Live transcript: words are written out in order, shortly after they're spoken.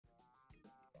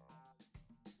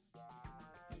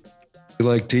You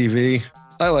like TV?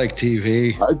 I like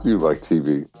TV. I do like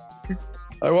TV.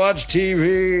 I watch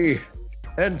TV.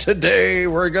 And today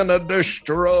we're going to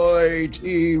destroy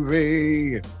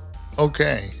TV.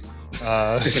 Okay.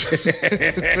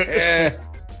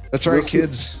 That's right,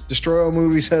 kids. Destroy All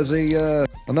Movies has a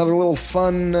another little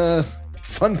fun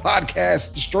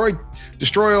podcast.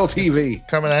 Destroy All TV.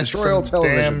 Coming at Destroy you All from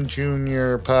Television. Damn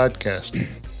Junior Podcast.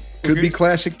 Could be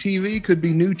classic TV. Could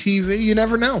be new TV. You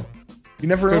never know. You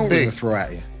never know Could what be. we're going to throw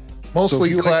at you. Mostly,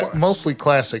 So if you like- mostly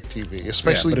classic TV,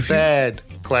 especially but if you- bad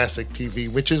classic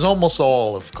TV, which is almost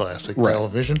all of classic Right.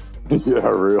 television. Yeah,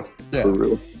 real. Yeah. For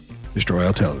real. Destroy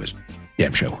All Television.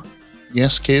 Damn show.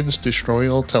 Yes, kids,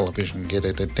 destroy all television. Get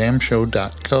it at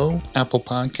damnshow.co, Apple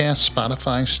Podcasts,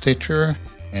 Spotify, Stitcher,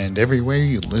 and everywhere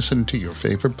you listen to your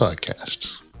favorite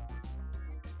podcasts.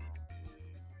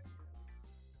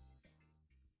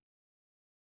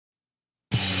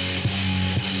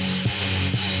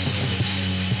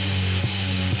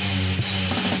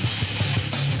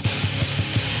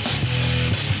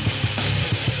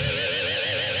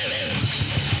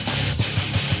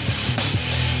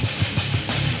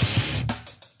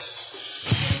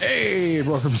 Hey,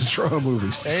 welcome to Destroy All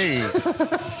Movies. Hey,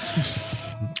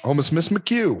 Almost Miss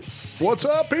McHugh. What's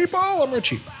up, people? I'm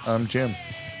Richie. I'm Jim.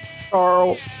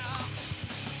 Carl.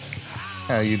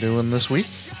 How you doing this week?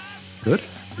 Good.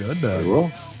 Good. Very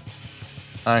well.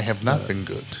 I have not been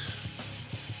good.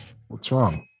 What's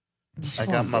wrong? I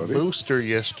got my booster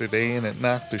yesterday and it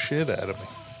knocked the shit out of me.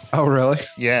 Oh, really?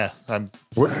 Yeah,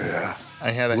 What?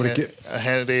 I had What'd it a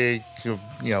headache,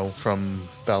 from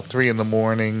about 3 a.m.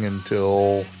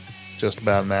 until just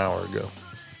about an hour ago.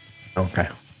 Okay.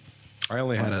 I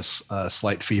only had a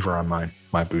slight fever on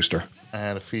my booster. I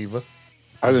had a fever.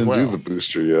 I didn't do Well. the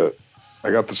booster yet.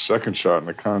 I got the second shot and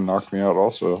it kind of knocked me out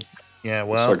also. Yeah, The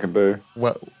well, second day.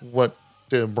 what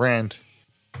brand?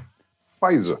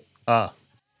 Pfizer.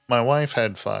 My wife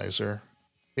had Pfizer.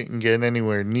 Didn't get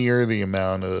anywhere near the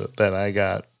amount that I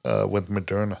got with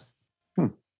Moderna.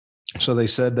 So they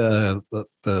said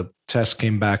the test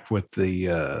came back with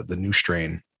the new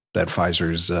strain that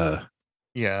Pfizer's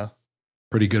Yeah,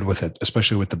 pretty good with it,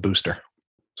 especially with the booster.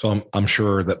 So I'm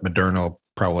sure that Moderna will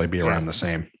probably be around the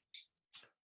same.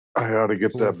 I ought to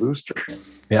get that booster.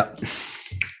 Yeah.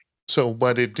 so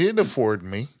what it did afford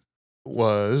me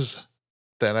was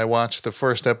that I watched the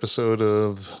first episode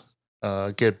of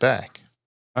Get Back.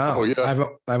 Oh, yeah.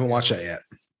 I haven't watched that yet.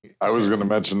 I was going to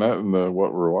mention that in the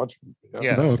what we're watching.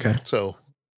 Yeah. Oh, okay. So,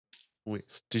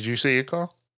 did you see it,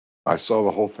 Carl? I saw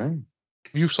the whole thing.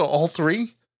 You saw all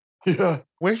 3? Yeah.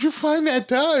 Where'd you find that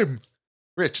time?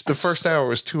 Rich, the first hour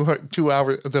was 2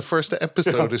 hours. The first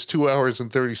episode is 2 hours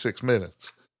and 36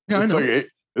 minutes. Yeah, it's I know.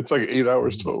 like it's like 8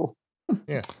 hours total.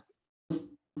 Yeah.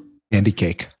 Candy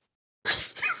cake.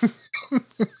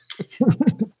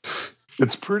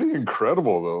 It's pretty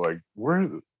incredible though. Like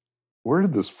where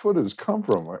did this footage come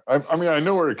from? I mean, I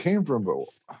know where it came from, but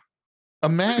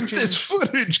Imagine. This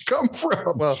footage come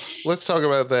from? Well, let's talk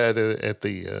about that at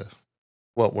the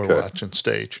what we're Okay. watching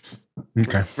stage.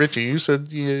 Okay. Richie, you said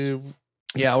you.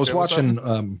 Yeah, I was There was watching.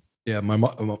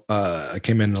 I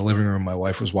came in the living room. My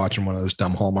wife was watching one of those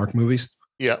dumb Hallmark movies.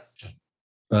 Yeah.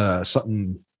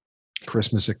 Something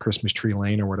Christmas at Christmas Tree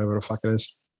Lane or whatever the fuck it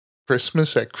is.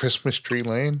 Christmas at Christmas Tree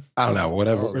Lane. I don't know.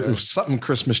 Whatever. Oh, it was something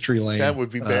Christmas Tree Lane. That would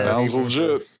be bad. sounds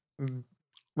legit.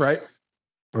 right?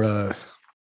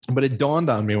 But it dawned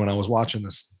on me when I was watching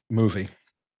this movie.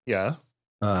 Yeah.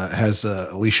 It has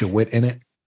Alicia Witt in it.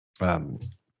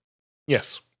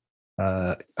 Yes.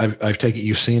 I've taken it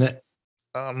you've seen it.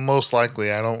 Most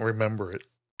likely, I don't remember it.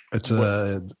 It's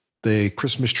the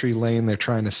Christmas Tree Lane. They're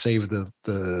trying to save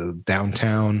the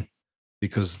downtown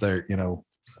because they're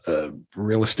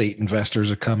real estate investors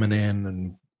are coming in,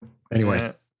 and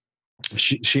anyway,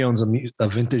 she owns a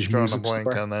vintage Drawing a music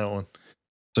blank store. on that one.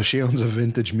 So she owns a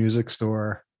vintage music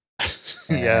store.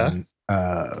 Yeah.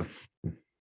 And,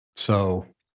 so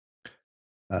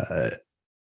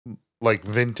Like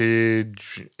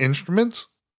vintage instruments.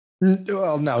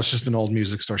 well, no, it's just an old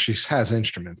music store. She has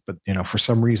instruments, but for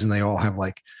some reason they all have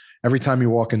like every time you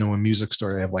walk into a music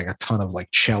store, they have like a ton of like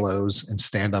cellos and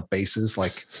stand-up basses,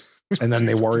 like, and then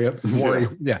they worry.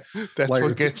 Yeah. That's Like-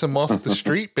 what gets them off the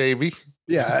street, baby.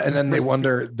 Yeah. And then they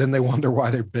wonder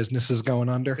why their business is going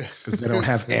under because they don't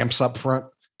have amps up front.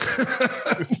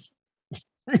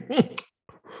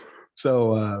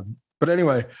 So, but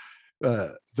anyway,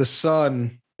 the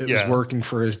son is working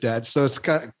for his dad. So it's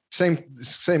kind of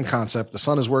same concept. The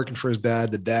son is working for his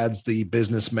dad. The dad's the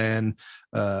businessman.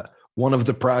 One of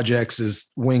the projects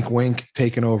is wink, wink,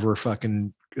 taking over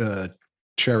fucking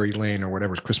Cherry Lane or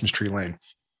whatever, Christmas Tree Lane.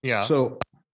 Yeah. So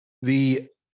the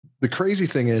the crazy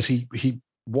thing is he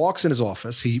walks in his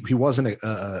office. He wasn't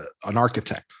an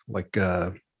architect, like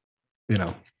you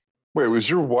know. Wait, was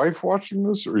your wife watching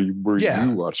this, or were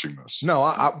you watching this?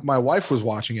 No, my wife was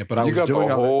watching it, but I was doing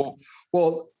the whole.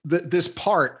 Well, this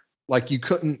part, like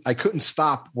I couldn't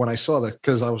stop when I saw that,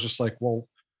 because I was just like, well,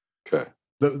 okay.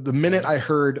 The minute I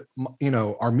heard,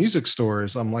 our music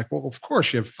stores, I'm like, well, of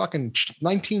course you have fucking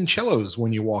 19 cellos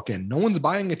when you walk in. No one's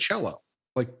buying a cello,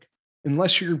 like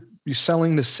unless you're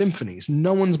selling to symphonies.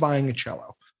 No one's buying a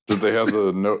cello. Did they have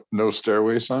the no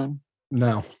stairway sign?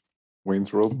 No.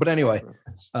 Wayne's World. But anyway,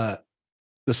 the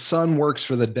son works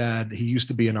for the dad. He used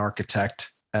to be an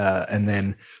architect. And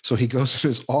then, so he goes to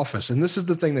his office. And this is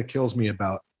the thing that kills me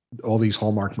about all these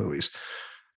Hallmark movies.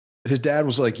 His dad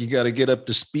was like, you got to get up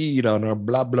to speed on our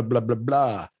blah, blah, blah, blah,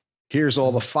 blah. Here's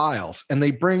all the files. And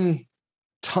they bring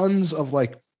tons of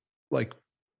like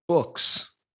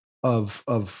books of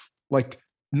like,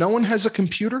 no one has a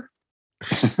computer.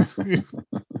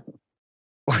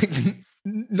 Like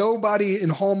nobody in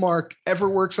Hallmark ever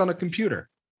works on a computer,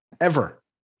 ever.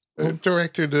 The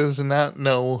director does not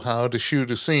know how to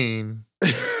shoot a scene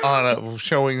on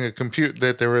showing a computer,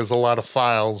 that there is a lot of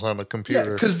files on a computer.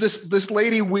 Yeah, because this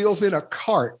lady wheels in a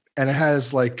cart and it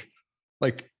has like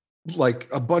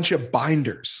a bunch of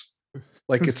binders,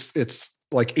 like it's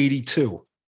like 82.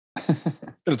 And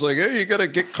it's like, hey, you got to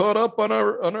get caught up on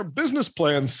our business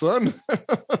plan, son.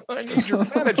 I need your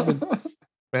management.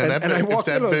 Man, and I walked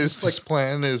in, business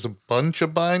plan is a bunch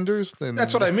of binders, then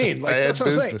that's what I mean. Like that's what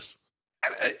I'm saying.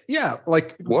 Yeah,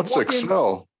 like what's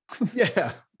Excel?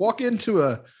 Walk into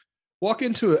an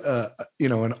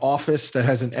office that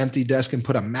has an empty desk and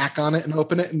put a Mac on it and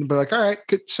open it and be like, all right,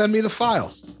 send me the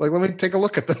files. Like, let me take a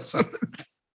look at this.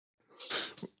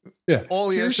 Yeah. All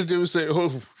he has to do is say,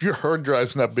 oh, your hard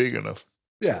drive's not big enough.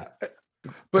 Yeah.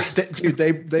 But dude,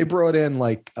 they brought in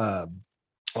like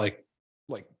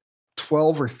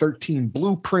 12 or 13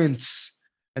 blueprints.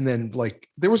 And then like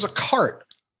there was a cart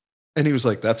and he was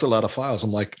like, that's a lot of files.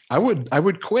 I'm like, I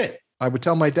would quit. I would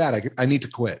tell my dad, I need to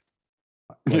quit.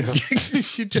 Like,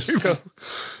 you just go,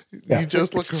 you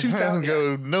just look around and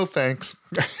go, no, thanks.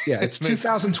 Yeah. It's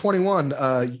 2021.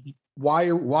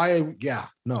 Why? Yeah,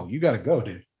 no, you got to go,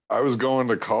 dude. I was going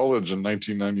to college in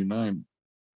 1999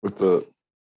 with the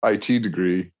IT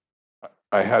degree.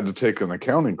 I had to take an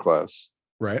accounting class.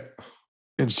 Right.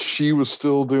 And she was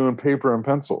still doing paper and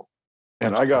pencil.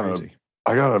 And I got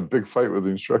a big fight with the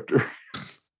instructor.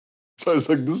 So I was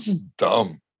like, this is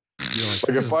dumb.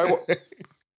 Like if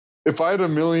I had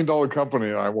 $1 million company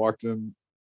and I walked in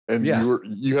and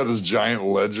you had this giant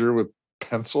ledger with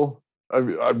pencil,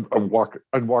 I'd walk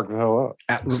the hell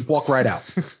out. Walk right out.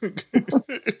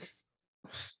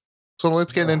 So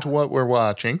let's get into what we're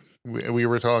watching. We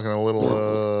were talking a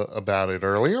little about it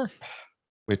earlier,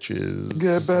 which is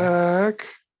Get Back.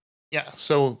 Yeah.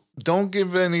 So don't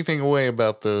give anything away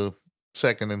about the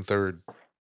second and third.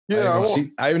 Yeah,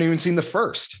 I haven't even seen the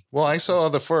first. Well, I saw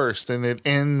the first, and it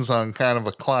ends on kind of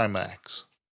a climax.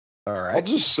 All right. I'll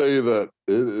just say that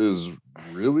it is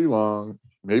really long,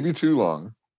 maybe too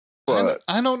long. But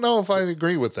I don't know if I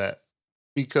agree with that,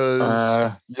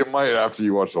 because you might after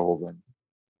you watch the whole thing.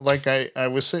 Like I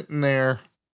was sitting there,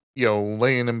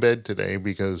 laying in bed today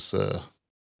because of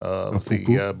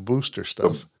the booster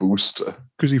stuff. The booster.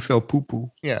 Because he felt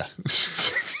poo-poo. Yeah.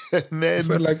 And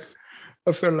then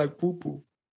I felt like poo-poo.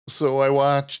 So I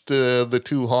watched the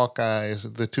two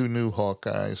new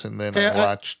Hawkeyes, and then I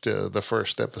watched the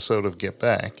first episode of Get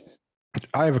Back.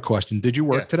 I have a question. Did you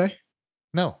work today?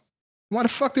 No. Why the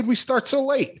fuck did we start so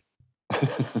late?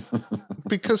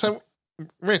 Because I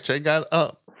got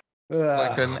up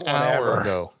like an hour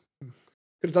ago.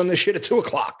 Could have done this shit at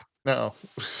 2:00. No,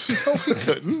 we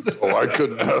couldn't. Oh, I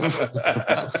couldn't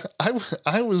have.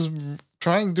 I was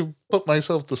trying to put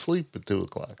myself to sleep at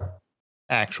 2:00.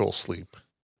 Actual sleep.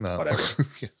 No. Whatever.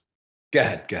 Go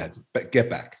ahead. Get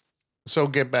Back. So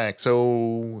Get Back.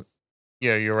 So,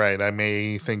 yeah, you're right. I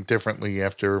may think differently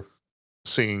after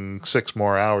seeing 6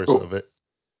 more hours of it.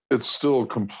 It's still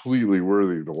completely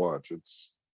worthy to watch.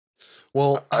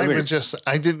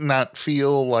 I did not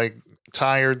feel like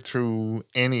tired through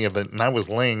any of it, and I was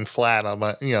laying flat on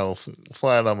my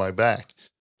back.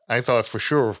 I thought for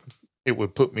sure it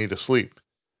would put me to sleep,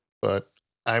 but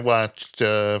I watched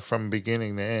from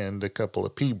beginning to end a couple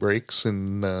of pee breaks,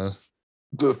 and the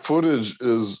footage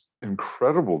is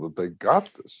incredible that they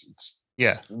got this.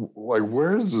 Like,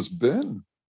 where has this been?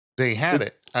 They had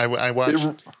it. I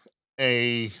watched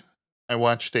You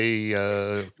watched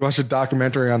a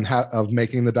documentary on of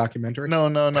making the documentary? No.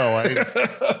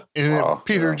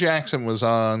 Peter Jackson was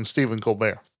on Stephen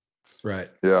Colbert. Right.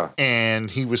 Yeah. And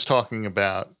he was talking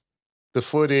about the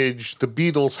footage, the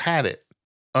Beatles had it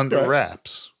under Right.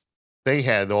 wraps. They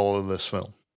had all of this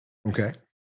film. Okay.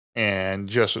 And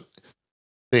just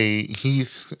they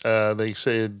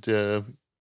said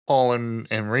Paul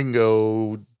and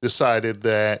Ringo decided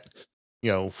that,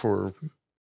 for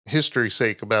history's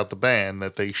sake about the band,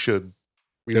 that they should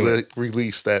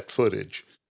release that footage.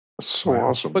 So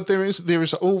awesome. But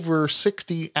there's over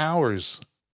 60 hours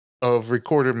of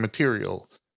recorded material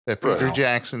that Peter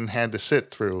Jackson had to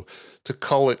sit through to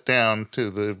cull it down to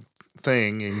the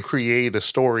thing and create a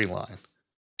storyline.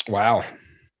 Wow.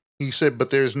 He said, but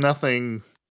there's nothing,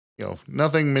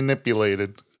 nothing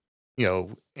manipulated,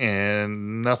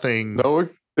 and nothing. No,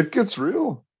 it gets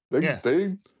real.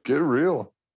 They get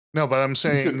real. No, but I'm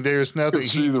saying there's nothing.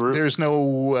 There's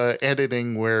no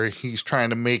editing where he's trying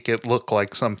to make it look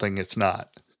like something it's not.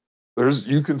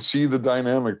 You can see the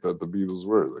dynamic that the Beatles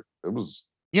were. Like, it was.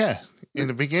 Yeah, in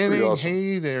the beginning, awesome.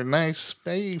 Hey, they're nice,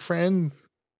 hey, friend,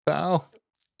 pal,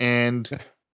 and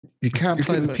you can't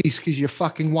play the piece because you're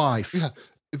fucking wife. Yeah,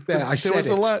 there's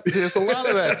a lot of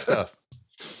that stuff.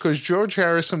 Because George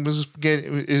Harrison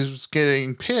is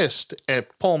getting pissed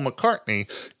at Paul McCartney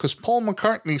because Paul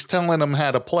McCartney's telling him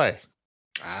how to play.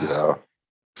 Yeah.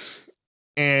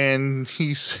 And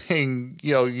he's saying,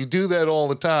 you do that all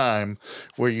the time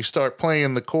where you start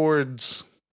playing the chords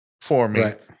for me.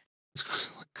 Right.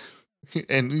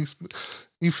 And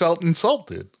he felt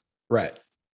insulted. Right.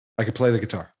 I could play the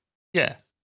guitar. Yeah.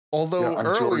 Although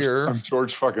earlier... I'm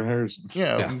George fucking Harrison.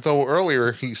 Yeah. Though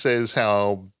earlier he says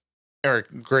how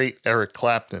great Eric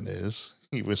Clapton is.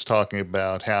 He was talking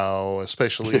about how,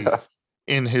 especially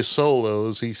in his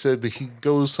solos, he said that he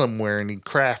goes somewhere and he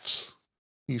crafts.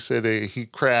 He said he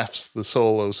crafts the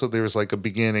solo, so there's like a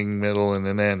beginning, middle, and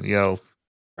an end.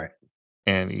 Right.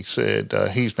 And he said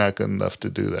he's not good enough to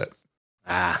do that.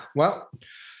 Well,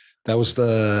 that was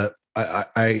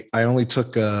I only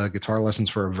took guitar lessons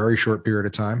for a very short period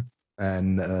of time,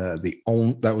 and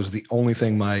that was the only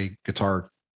thing my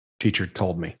guitar teacher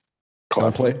told me.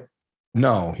 Don't play.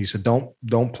 No, he said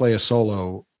don't play a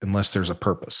solo unless there's a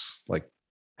purpose. Like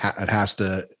it has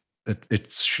to.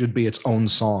 It should be its own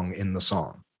song in the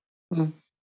song. Mm-hmm.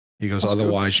 He goes,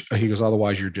 otherwise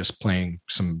you're just playing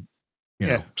some,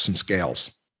 some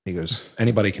scales. He goes,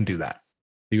 anybody can do that.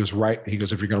 He goes, right. He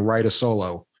goes, if you're going to write a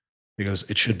solo, he goes,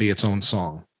 it should be its own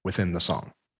song within the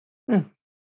song. Yeah.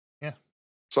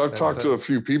 So I've talked to a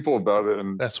few people about it,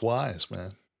 and that's wise,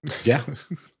 man. Yeah.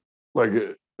 Like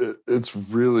it's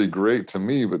really great to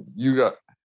me, but you got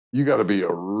to be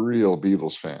a real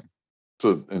Beatles fan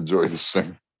to enjoy this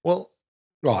thing. Well,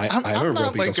 I'm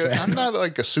not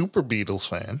like a super Beatles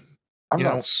fan. I'm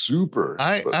not super.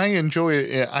 I enjoy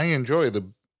it. I enjoy the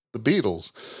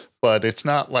Beatles, but it's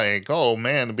not like, oh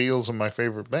man, the Beatles are my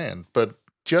favorite band. But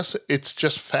it's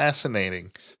just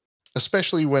fascinating,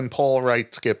 especially when Paul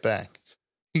writes "Get Back."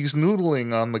 He's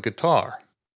noodling on the guitar.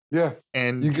 Yeah,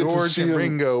 and George and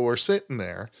Ringo are sitting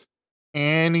there,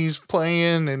 and he's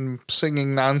playing and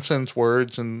singing nonsense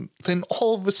words, and then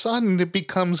all of a sudden it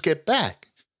becomes "Get Back."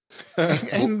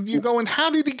 And you're going, how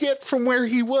did he get from where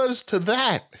he was to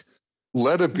that?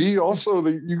 Let It Be. Also,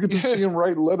 you get to see him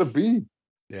write "Let It Be."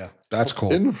 Yeah, that's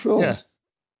cool in the film. Yeah,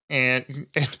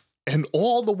 and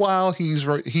all the while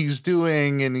he's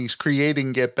doing and he's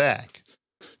creating "Get Back,"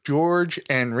 George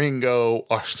and Ringo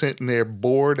are sitting there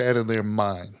bored out of their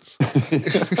minds.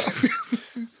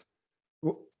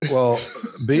 Well,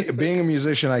 being a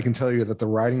musician, I can tell you that the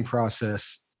writing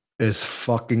process is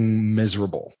fucking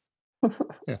miserable.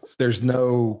 Yeah. There's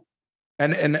no,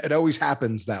 and it always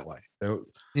happens that way.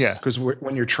 Yeah. Because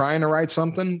when you're trying to write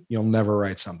something, you'll never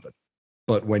write something.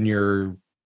 But when you're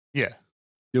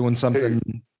doing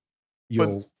something,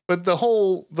 you'll. But the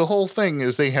whole thing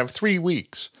is they have 3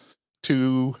 weeks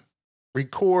to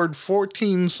record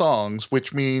 14 songs,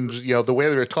 which means, the way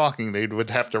they're talking, they would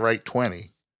have to write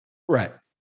 20. Right.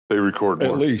 They record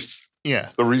more. At least. Yeah.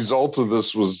 The result of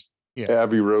this was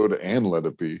Abbey Road and Let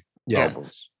It Be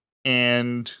albums.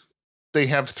 And they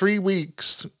have 3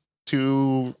 weeks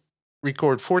to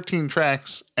record 14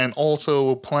 tracks and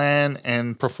also plan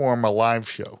and perform a live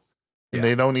show. And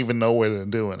they don't even know where they're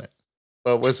doing it.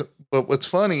 But what's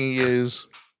funny is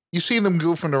you see them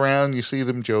goofing around, you see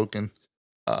them joking.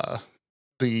 But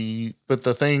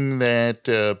the thing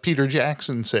that Peter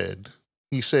Jackson said,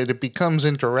 he said it becomes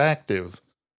interactive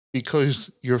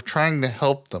because you're trying to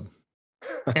help them.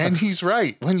 And he's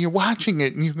right. When you're watching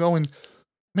it and you're going,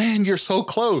 man, you're so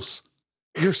close.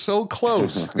 You're so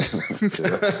close.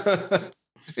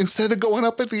 Instead of going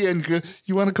up at the end,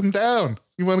 you want to come down.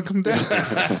 You want to come down.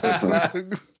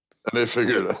 And they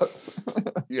figured it out.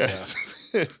 Yeah.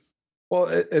 Well,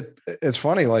 it's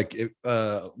funny, like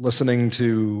listening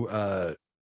to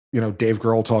Dave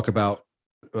Grohl talk about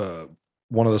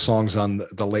one of the songs on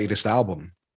the latest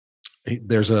album.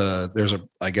 There's a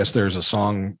I guess there's a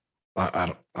song.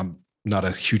 I'm not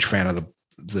a huge fan of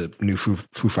the new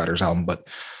Foo Fighters album, but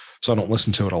so I don't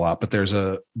listen to it a lot. But there's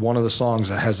one of the songs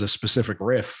that has a specific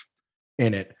riff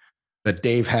in it that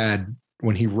Dave had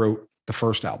when he wrote the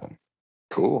first album.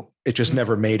 Cool. It just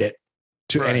never made it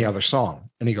to any other song.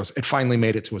 And he goes, it finally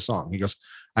made it to a song. He goes,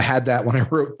 I had that when I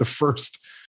wrote the first.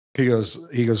 He goes,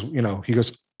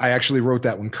 I actually wrote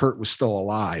that when Kurt was still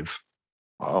alive.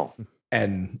 Wow.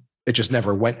 And it just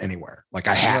never went anywhere. Like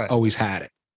I always had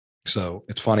it. So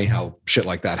it's funny how shit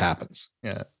like that happens.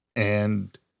 Yeah.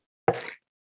 And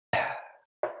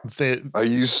I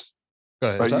used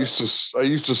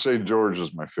to say George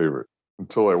is my favorite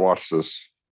until I watched this.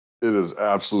 It is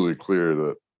absolutely clear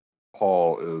that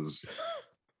Paul is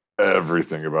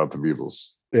everything about the Beatles.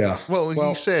 Yeah. Well,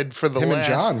 he said for the him last,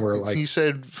 and John were like, he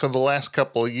said for the last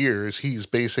couple of years, he's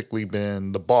basically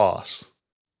been the boss.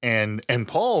 And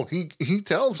Paul, he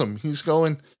tells him,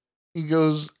 he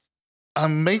goes,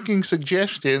 I'm making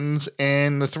suggestions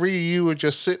and the three of you are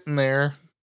just sitting there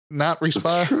not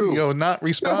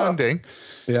responding.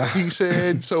 Yeah. He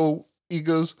said, so he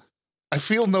goes, I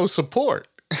feel no support.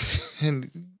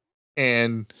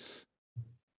 and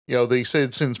they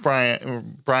said since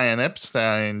Brian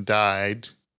Epstein died,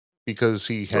 because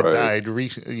he had died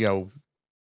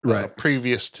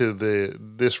previous to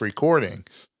this recording,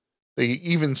 they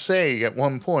even say at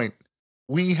one point,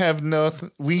 we have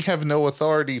no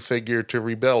authority figure to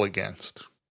rebel against.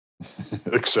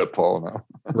 Except Paul now.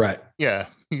 Right. Yeah.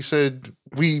 He said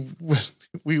we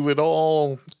would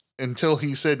all, until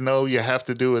he said, no, you have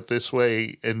to do it this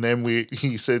way. And then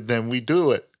he said, then we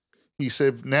do it. He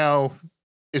said, now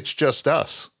it's just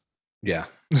us. Yeah.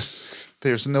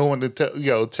 There's no one to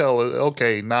tell,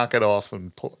 okay, knock it off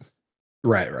and pull.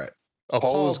 Right.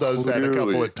 Paul does that a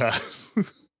couple of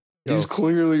times. He's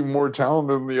clearly more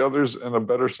talented than the others and a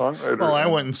better songwriter. Well, I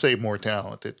wouldn't say more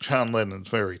talented. John Lennon's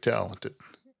very talented.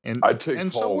 And I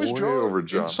take Paul way over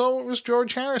John. And so was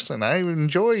George Harrison. I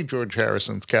enjoy George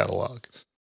Harrison's catalog.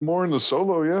 More in the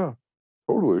solo, yeah.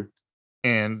 Totally.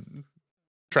 And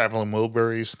Traveling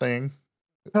Wilburys thing.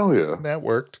 Hell yeah. That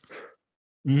worked.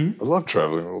 Mm-hmm. I love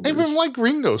Traveling Wilburys. I even like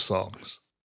Ringo songs.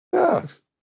 Yeah.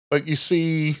 But you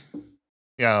see,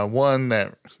 one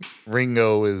that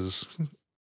Ringo's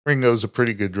a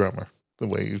pretty good drummer. The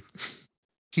way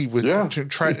he would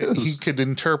he could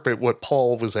interpret what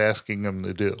Paul was asking him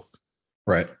to do.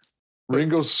 Right.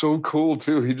 Ringo's so cool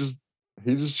too. He just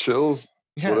chills.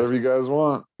 Yeah. Whatever you guys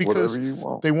want. Because whatever you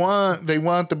want. They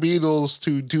want the Beatles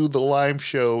to do the live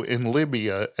show in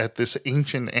Libya at this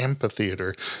ancient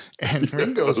amphitheater. And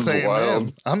Ringo's saying,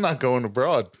 man, I'm not going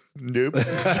abroad. Nope.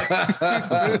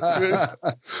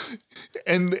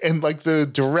 and like the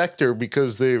director,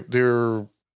 because they're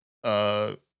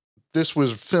this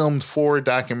was filmed for a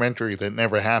documentary that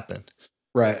never happened.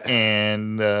 Right.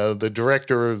 And the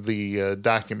director of the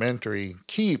documentary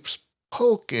keeps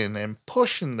poking and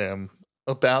pushing them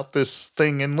about this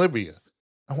thing in Libya.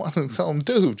 I want to tell him,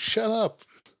 dude, shut up.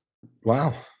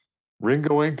 Wow.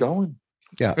 Ringo ain't going.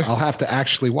 Yeah, I'll have to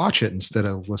actually watch it instead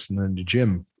of listening to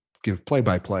Jim give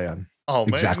play-by-play on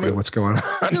exactly what's going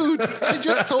on. Dude, I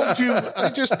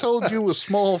just told you a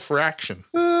small fraction.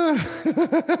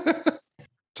 It's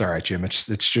all right, Jim. It's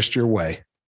just your way.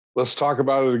 Let's talk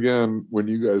about it again when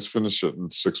you guys finish it in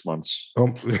 6 months.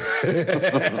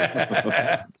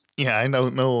 Yeah, I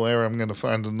don't know where I'm going to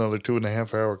find another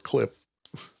 2.5 hour clip.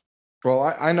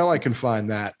 Well, I know I can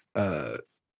find that.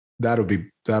 That'll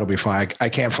be fine. I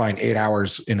can't find 8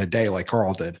 hours in a day like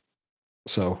Carl did.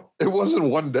 So it wasn't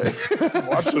one day. I'm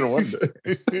watching it one day.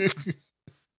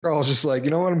 Carl's just like, you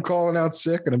know what? I'm calling out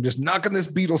sick and I'm just knocking this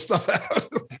Beatles stuff out.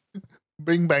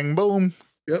 Bing, bang, boom.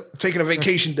 Yep. Taking a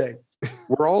vacation day.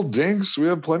 We're all dinks. We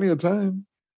have plenty of time.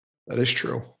 That is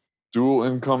true. Dual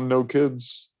income, no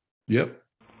kids. Yep.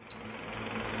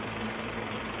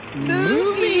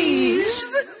 Movies.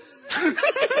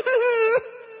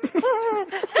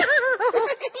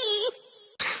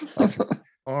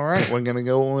 All right, we're going to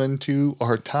go into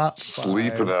our top 5.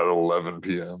 Sleeping at 11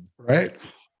 p.m. Right.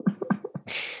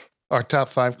 Our top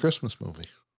 5 Christmas movie.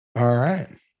 All right.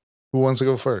 Who wants to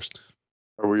go first?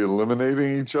 Are we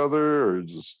eliminating each other or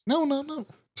just... No.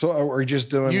 So are we just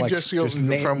doing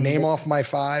name off my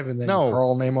 5 and then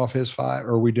Carl name off his 5? Or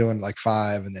are we doing like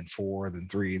 5 and then 4 and then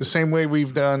 3? The same way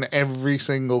we've done every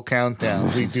single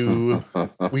countdown.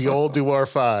 We all do our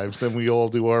 5s, then we all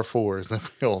do our 4s, then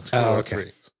we all do our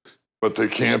 3. But they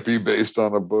can't be based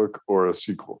on a book or a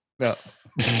sequel. No.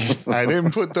 I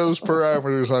didn't put those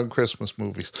parameters on Christmas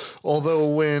movies. Although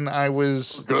when I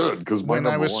was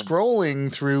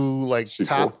scrolling through like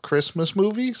top Christmas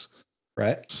movies,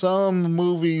 right? Some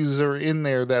movies are in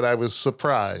there that I was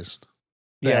surprised.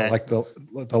 Yeah, like the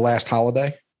Last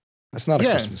Holiday. That's not a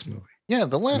Christmas movie. Yeah,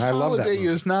 The Last Holiday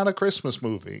is not a Christmas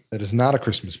movie. It is not a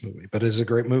Christmas movie, but it is a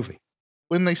great movie.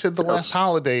 When they said The Last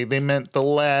Holiday, they meant the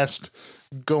last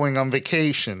going on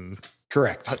vacation.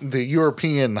 Correct. The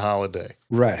European holiday.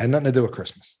 Right. Had nothing to do with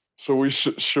Christmas. So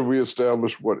should we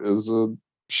establish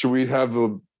should we have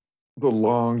the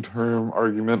long-term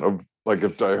argument of like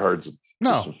if Die Hard's a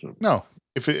Christmas movie? No.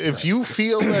 If you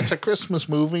feel that's a Christmas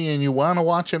movie and you want to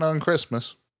watch it on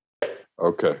Christmas.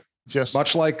 Okay. Just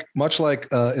much like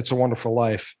It's a Wonderful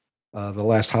Life, The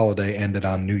Last Holiday ended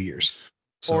on New Year's.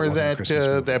 So or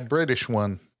that British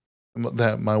one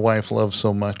that my wife loves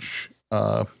so much.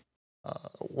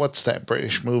 What's that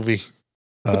British movie?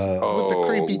 With the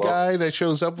creepy guy that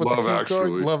shows up with the cue card?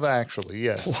 Love Actually,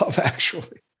 yes. Love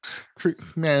Actually.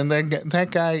 Man, that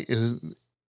guy is...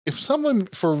 If someone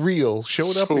for real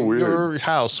showed up at your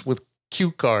house with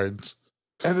cue cards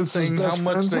and it's saying how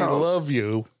much they love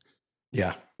you...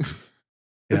 Yeah.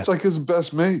 It's like his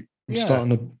best mate.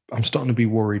 I'm starting to be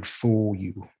worried for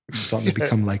you. I'm starting to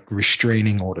become like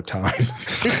restraining all the time.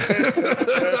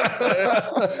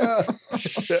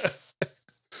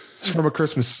 It's from a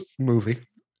Christmas movie.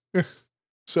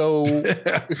 So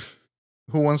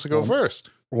who wants to go first?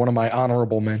 One of my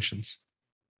honorable mentions.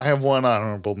 I have one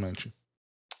honorable mention.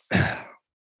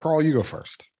 Carl, you go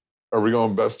first. Are we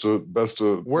going best to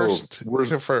worst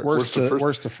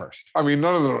to first? I mean,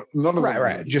 none of them.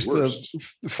 Right. Just worst.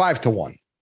 The 5-1.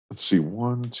 Let's see.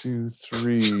 1, 2,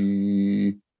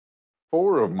 3,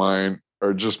 4 of mine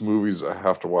are just movies I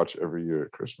have to watch every year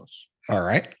at Christmas. All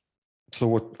right. So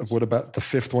what about the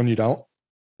fifth one? You don't?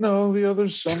 No, the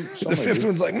others. Some the fifth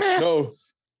one's like, meh.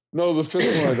 No, the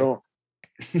fifth one I don't.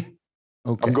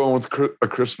 Okay. I'm going with A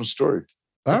Christmas Story.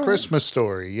 Christmas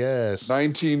Story, yes.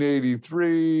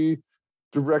 1983,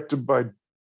 directed by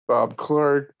Bob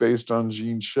Clark, based on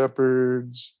Gene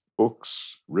Shepard's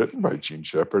books, written by Gene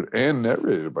Shepard and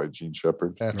narrated by Gene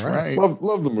Shepard. That's right.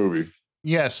 Love the movie.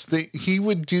 Yes, he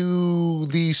would do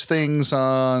these things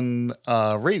on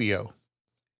radio,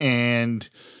 and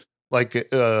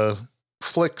like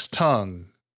Flick's Tongue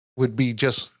would be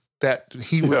just that.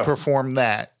 He would perform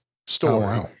that story. Oh,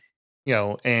 wow.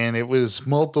 And it was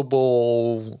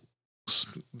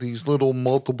these little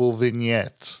multiple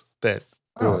vignettes that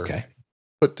were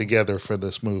put together for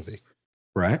this movie.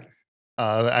 Right.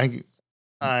 I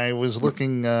was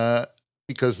looking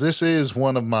because this is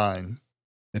one of mine.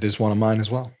 It is one of mine as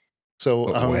well. So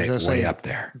but I was going to say up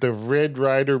there. The Red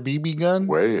Ryder BB gun.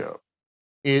 Way up.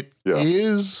 It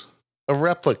is a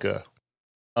replica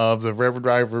of the Red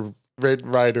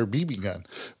Ryder BB gun,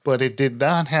 but it did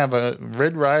not have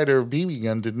Red Ryder BB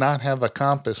gun did not have a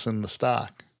compass in the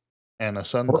stock and a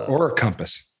sundial or a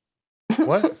compass.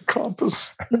 What?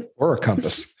 Compass or a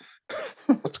compass?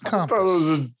 What's a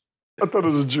compass? I thought it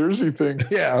was a Jersey thing.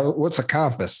 Yeah, what's a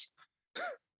compass?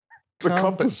 A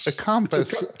compass. A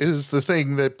compass is the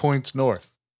thing that points north.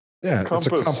 Yeah, it's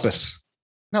a compass.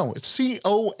 No, it's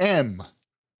COM.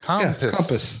 Compass. Yeah,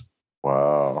 compass.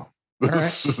 Wow.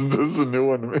 This is a new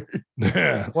one to me.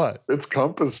 Yeah. What? It's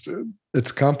compass, dude.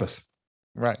 It's compass.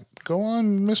 Right. Go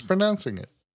on mispronouncing it.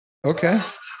 Okay.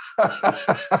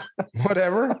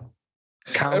 Whatever.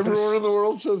 Compass. Everyone in the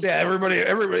world says everybody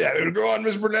go on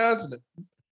mispronouncing it.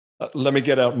 Let me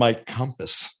get out my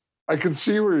compass. I can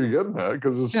see where you're getting at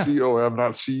because it's COM,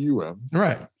 not CUM.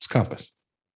 Right. It's compass.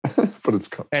 But it's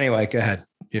compass. Anyway, go ahead.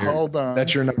 Hold on.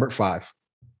 That's your number 5.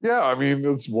 Yeah, I mean,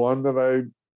 it's one that I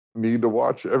need to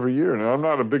watch every year. And I'm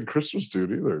not a big Christmas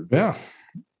dude either. Yeah.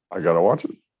 I got to watch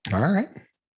it. All right.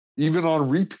 Even on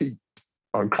repeat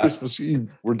on Christmas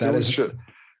Eve. We're doing shit.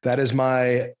 That is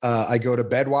my, I go to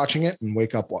bed watching it and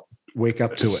wake up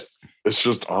to it. It's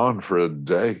just on for a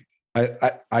day.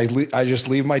 I just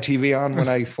leave my TV on when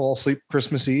I fall asleep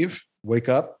Christmas Eve, wake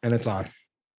up and it's on.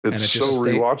 It's so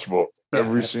rewatchable.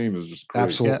 Every scene is just great.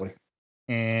 Absolutely.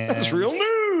 Yeah. And that's real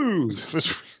news.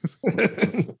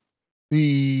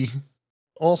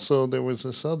 Also there was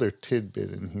this other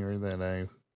tidbit in here that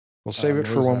we'll save it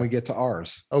for when we get to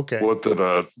ours. Okay. What did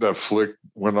that Flick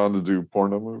went on to do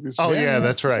porno movies? Oh yeah,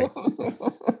 that's right.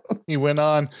 He went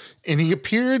on and he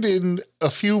appeared in a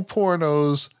few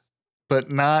pornos, but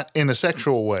not in a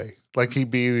sexual way. Like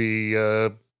he'd be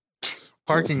the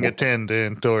parking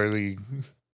attendant or the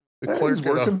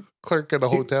clerk at a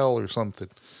hotel or something.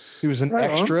 He was an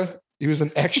extra. He was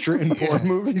an extra in porn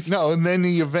movies. No, and then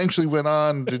he eventually went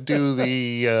on to do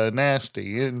the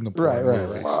nasty in the porn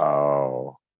movies. Wow.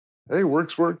 Hey,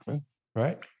 work, man.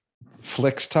 Right.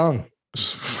 Flicks tongue.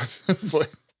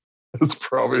 That's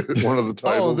probably one of the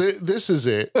titles. Oh, this is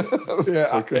it.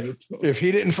 Yeah. If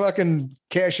he didn't fucking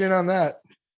cash in on that.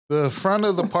 The front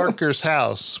of the Parker's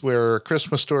house where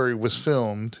Christmas Story was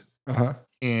filmed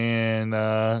in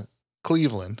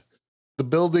Cleveland. The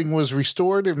building was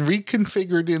restored and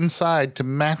reconfigured inside to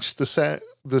match the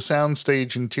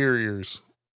soundstage interiors,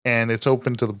 and it's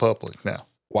open to the public now.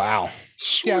 Wow.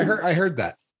 Sweet. Yeah, I heard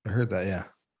that. Yeah,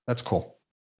 that's cool.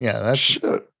 Yeah, that's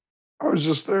shit. I was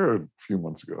just there a few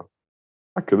months ago.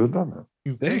 I could have done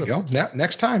that. There you go. Now,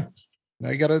 next time.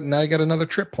 Now you got another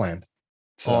trip planned.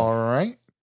 So, all right.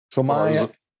 So I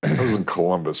was in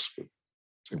Columbus, but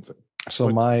same thing. So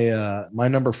my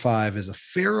number 5 is a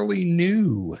fairly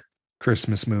new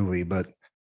Christmas movie, but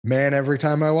man, every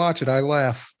time I watch it, I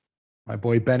laugh. My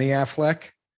boy Benny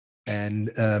Affleck and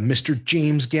Mr.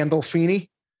 James Gandolfini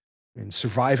in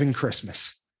Surviving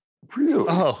Christmas. Really?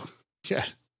 Oh, yeah.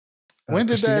 When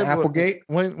did Christina that Applegate?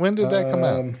 When did that come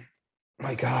out?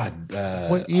 My God.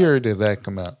 What year did that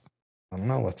come out? I don't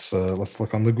know. Let's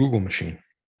look on the Google machine.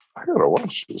 I gotta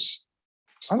watch this.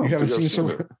 You haven't seen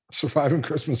Surviving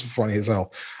Christmas? Funny as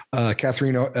hell.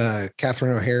 Catherine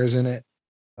O'Hare is in it.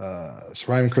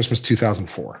 Surviving Christmas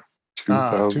 2004.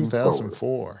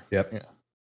 2004. Yep. Yeah.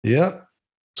 Yep.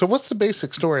 So what's the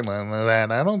basic storyline of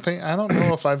that? I don't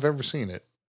know if I've ever seen it.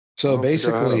 So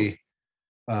basically,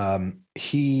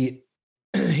 he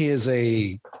is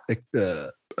a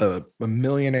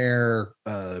millionaire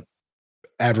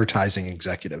advertising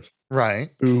executive,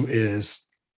 right? Who is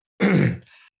ends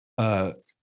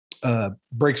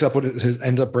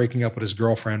up breaking up with his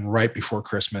girlfriend right before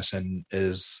Christmas and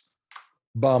is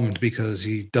bummed because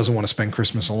he doesn't want to spend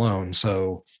Christmas alone.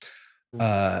 So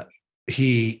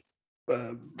he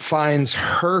finds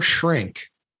her shrink,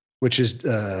 which is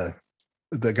the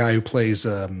guy who plays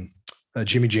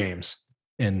Jimmy James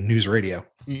in News Radio.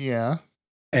 Yeah.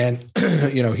 And,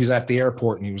 he's at the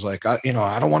airport and he was like, I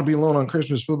don't want to be alone on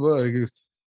Christmas. Blah, blah. He goes,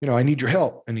 I need your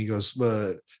help. And he goes,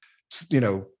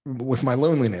 with my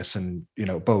loneliness and,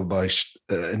 blah, blah, blah.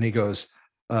 And he goes,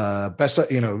 all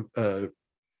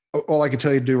I can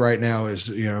tell you to do right now is,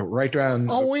 write down.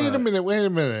 Oh, wait a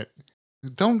minute.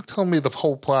 Don't tell me the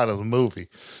whole plot of the movie.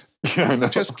 Yeah,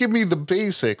 just give me the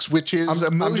basics, which is a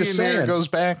millionaire goes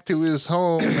back to his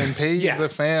home and pays the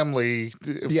family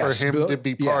for him to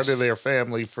be part of their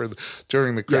family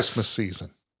during the Christmas season.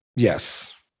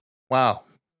 Yes. Wow.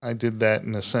 I did that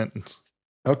in a sentence.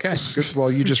 Okay. Good.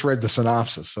 Well, you just read the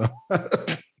synopsis. So.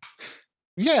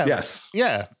 Yeah. Yes.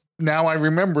 Yeah. Now I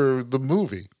remember the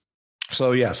movie.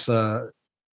 So yes,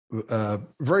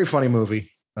 very funny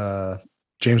movie.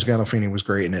 James Gandolfini was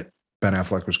great in it. Ben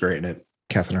Affleck was great in it.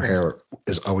 Catherine O'Hare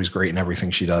is always great in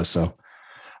everything she does. So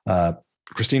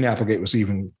Christina Applegate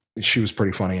she was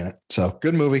pretty funny in it. So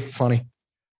good movie, funny.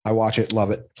 I watch it,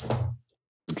 love it.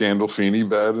 Is Gandolfini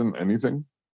bad in anything?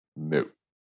 No.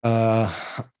 I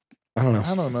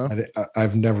don't know.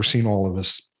 I've never seen all of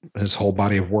his whole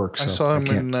body of work. So I saw him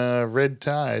in Red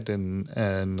Tide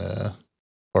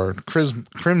or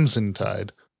Crimson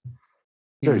Tide.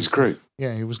 He's great.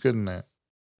 Yeah, he was good in that.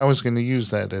 I was going to use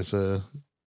that as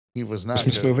he was not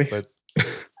Christmas good, movie, but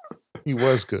he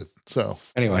was good. So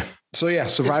anyway, Surviving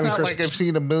Christmas. It's not like I've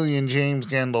seen a million James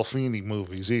Gandolfini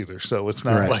movies either. So it's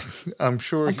not like I'm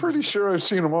pretty sure I've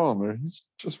seen them all in there. He's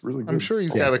just really good. I'm sure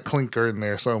he's got a clinker in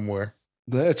there somewhere.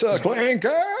 That's a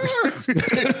clinker.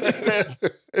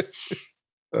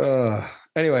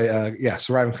 Anyway,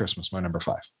 Surviving Christmas, my number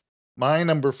 5. My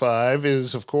number 5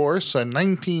 is, of course, a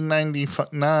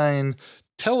 1999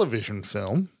 television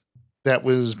film that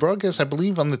was broadcast, I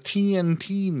believe, on the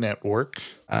TNT network.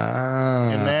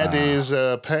 And that is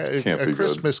a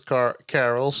Christmas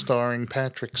Carol starring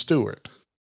Patrick Stewart.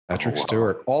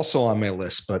 Stewart, also on my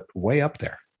list, but way up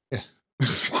there. Yeah.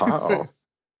 Wow.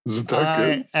 Is it that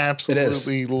good? I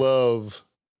absolutely love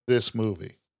this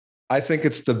movie. I think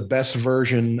it's the best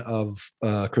version of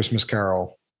Christmas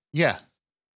Carol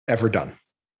ever done.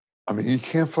 I mean, you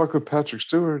can't fuck with Patrick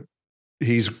Stewart.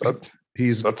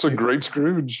 That's a great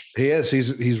Scrooge. He is.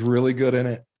 He's really good in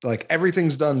it. Like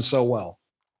everything's done so well.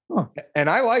 Huh. And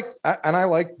I like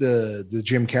the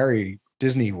Jim Carrey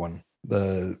Disney one,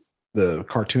 the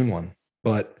cartoon one,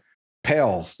 but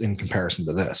pales in comparison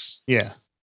to this. Yeah.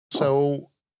 So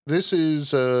this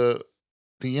is the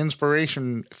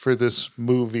inspiration for this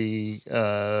movie.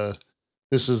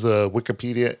 This is the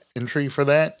Wikipedia entry for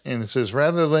that. And it says,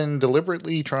 rather than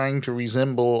deliberately trying to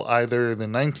resemble either the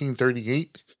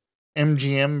 1938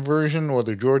 MGM version or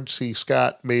the George C.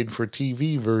 Scott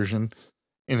made-for-TV version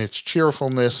in its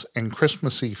cheerfulness and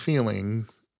Christmassy feeling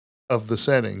of the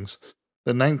settings,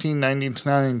 The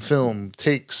 1999 film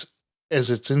takes as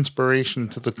its inspiration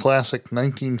to the classic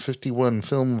 1951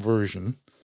 film version,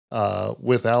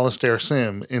 with Alastair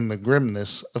Sim in the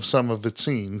grimness of some of its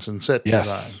scenes and set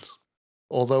designs.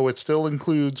 Although it still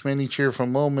includes many cheerful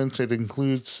moments, it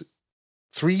includes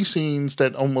 3 scenes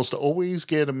that almost always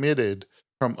get omitted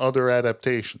from other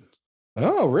adaptations.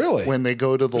 Oh, really? When they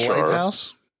go to the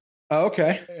lighthouse. Oh,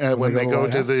 okay. When they go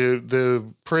to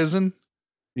the prison.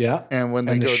 Yeah. And when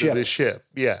they go to the ship.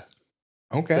 Yeah.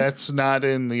 Okay. That's not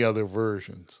in the other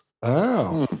versions.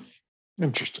 Oh.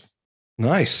 Interesting.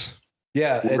 Nice.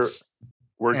 Yeah.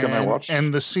 Where can I watch?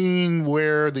 And the scene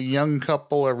where the young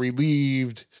couple are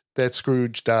relieved that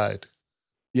Scrooge died.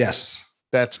 Yes.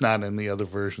 That's not in the other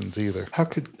versions either. How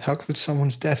could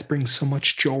someone's death bring so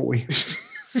much joy?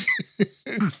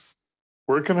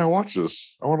 Where can I watch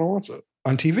this? I want to watch it.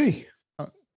 On TV.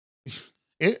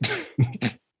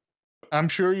 I'm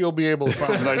sure you'll be able to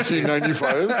find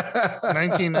 1995?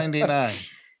 1999.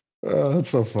 Oh, that's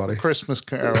so funny. Christmas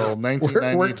Carol,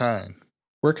 1999.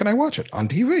 Where can I watch it? On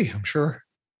TV, I'm sure.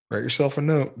 Write yourself a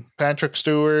note. Patrick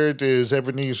Stewart is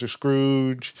Ebenezer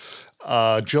Scrooge.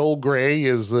 Joel Grey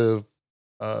is the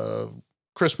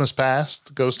Christmas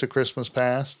Past, Ghost of Christmas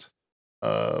Past.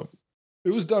 It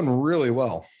was done really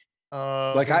well.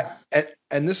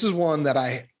 And this is one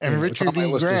that Richard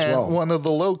E. Grant, one of the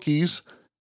Lokis,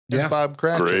 is Bob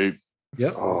Cratchit. Great.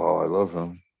 Yep. Oh, I love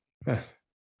him. Yeah.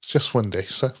 It's just one day,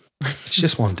 son. It's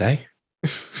just one day.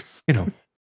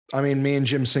 I mean, me and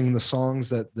Jim sing the songs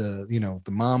that the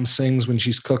mom sings when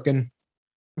she's cooking.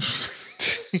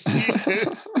 The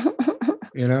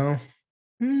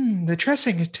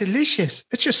dressing is delicious.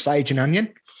 It's just sage and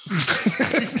onion.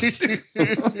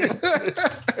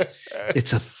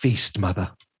 It's a feast,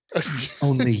 Mother.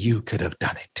 Only you could have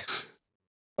done it.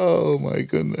 Oh my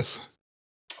goodness.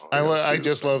 I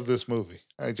just love this movie.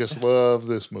 I just love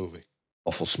this movie.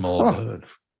 Awful small bird.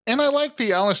 And I like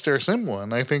the Alastair Sim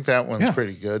one. I think that one's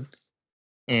pretty good.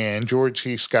 And George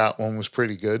C. Scott one was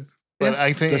pretty good. But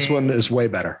I think this one is way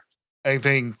better. I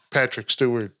think Patrick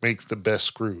Stewart makes the best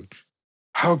Scrooge.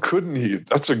 How couldn't he?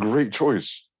 That's a great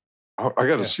choice. I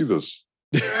got to see this.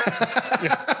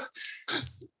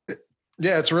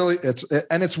 Yeah, it's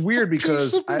weird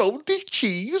because piece of moldy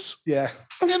cheese. Yeah.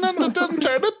 And underdone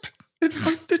turnip.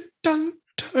 Underdone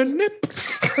turnip.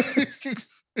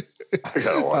 I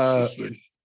gotta watch this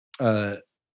thing.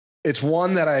 It's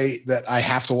one that I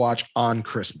have to watch on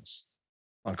Christmas.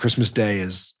 On Christmas Day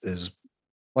is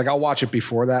like I'll watch it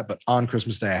before that, but on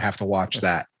Christmas Day I have to watch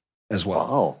that as well.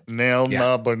 Oh, nail,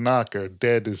 knob, or knocker.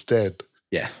 Dead is dead.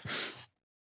 Yeah.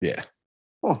 Yeah.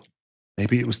 Huh.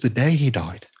 Maybe it was the day he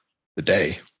died. The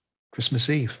day, Christmas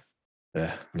Eve.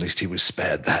 At least he was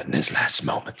spared that in his last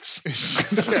moments.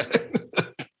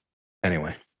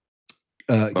 Anyway.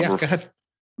 Go ahead.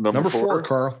 Number 4,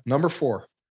 Carl. Number 4.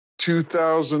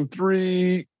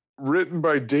 2003, written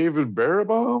by David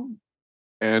Berenbaum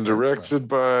and directed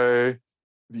by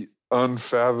the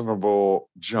unfathomable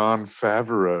Jon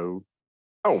Favreau.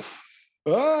 Elf.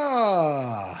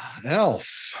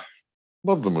 Elf.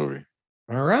 Love the movie.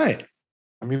 All right.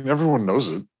 I mean, everyone knows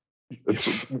it. It's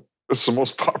the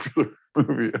most popular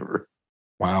movie ever.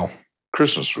 Wow.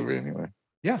 Christmas movie, anyway.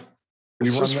 Yeah. We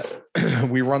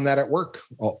run that at work.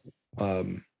 Well,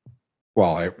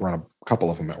 I run a couple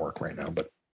of them at work right now, but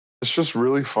it's just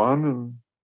really fun and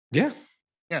yeah.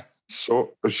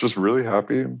 So it's just really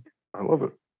happy, and I love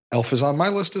it. Elf is on my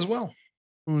list as well.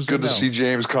 Who's good to see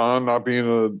James Caan not being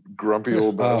a grumpy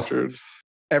old bastard.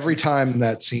 Every time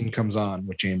that scene comes on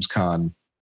with James Caan,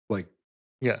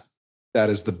 that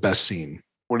is the best scene.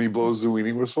 When he blows the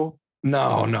weenie whistle?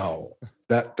 No.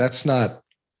 That's not.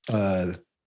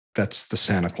 That's the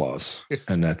Santa Claus,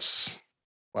 and that's.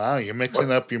 Wow, you're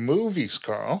mixing up your movies,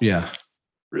 Carl. Yeah.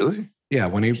 Really? Yeah,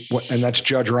 and that's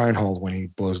Judge Reinhold when he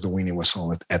blows the weenie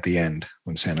whistle at the end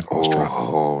when Santa Claus drops.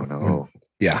 Oh no!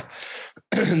 Yeah,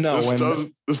 no.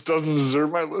 This doesn't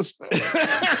deserve my list.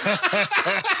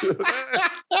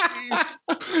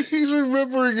 He's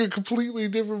remembering a completely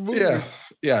different movie. Yeah.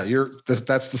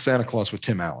 That's the Santa Claus with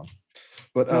Tim Allen.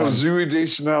 But Zooey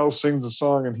Deschanel sings a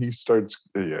song and he starts.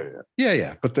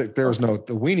 Yeah. But there was the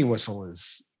weenie whistle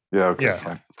is. Yeah. Okay.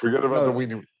 Yeah. Forget about the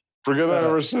weenie. Forget I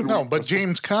ever said. No, but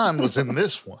James Caan was in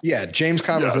this one. Yeah, James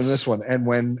Caan was in this one, and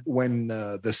when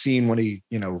the scene when he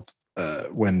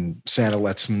when Santa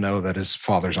lets him know that his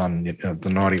father's on the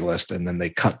naughty list, and then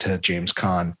they cut to James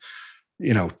Caan,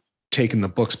 taking the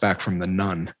books back from the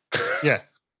nun. Yeah.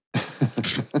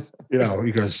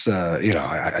 He goes,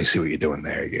 I see what you're doing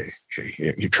there.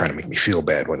 You're trying to make me feel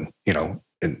bad when, and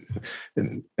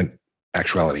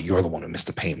actuality, you're the one who missed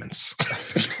the payments.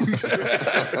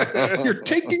 You're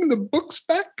taking the books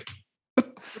back.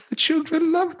 The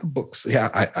children love the books.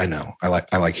 Yeah, I know. I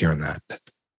like hearing that.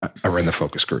 I run the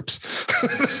focus groups.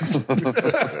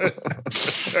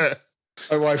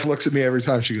 My wife looks at me every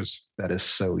time. She goes, "That is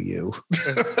so you."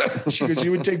 She goes,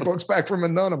 "You would take books back from a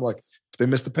nun." I'm like, "If they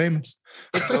miss the payments."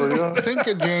 Think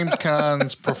of James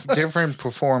Caan's different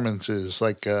performances,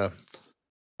 like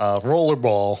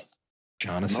Rollerball.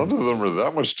 Jonathan. None of them are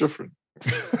that much different.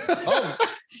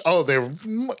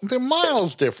 They're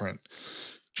miles different.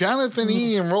 Jonathan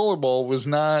E. in Rollerball was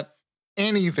not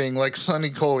anything like Sonny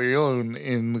Corleone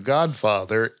in The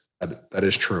Godfather. That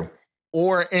is true.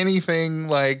 Or anything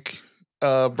like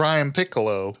Brian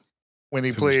Piccolo when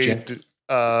he played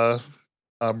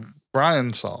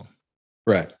Brian's song.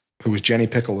 Right. Who was Jenny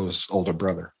Piccolo's older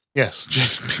brother. Yes,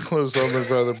 Jenny Piccolo's older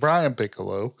brother, Brian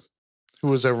Piccolo, who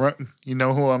was you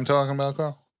know who I'm talking about,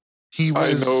 Carl?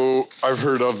 I know, I've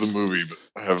heard of the movie, but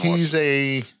I haven't watched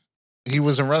it. He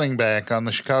was a running back on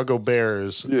the Chicago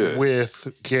Bears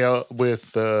with Gail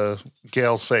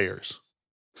Sayers.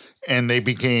 And they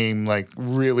became like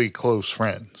really close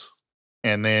friends.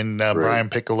 And then Brian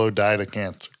Piccolo died of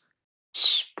cancer.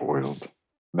 Spoiled.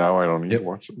 Now I don't need to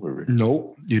watch the movie.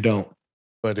 Nope, you don't.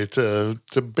 But it's a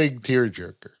big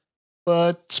tearjerker.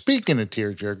 But speaking of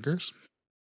tearjerkers.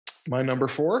 My number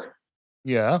 4?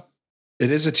 Yeah. It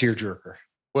is a tearjerker.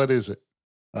 What is it?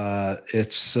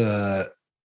 It's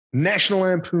National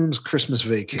Lampoon's Christmas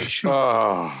Vacation.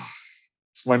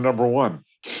 It's my number 1.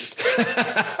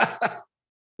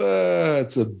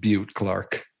 It's a beaut,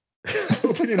 Clark.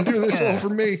 Hope you didn't do this all for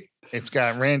me. It's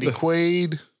got Randy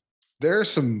Quaid. There are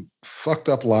some fucked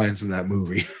up lines in that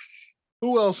movie.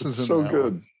 Who else is in so that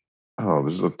good? one? Oh,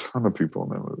 there's a ton of people in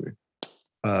that movie.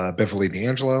 Beverly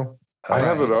D'Angelo. I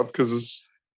have it up because it's.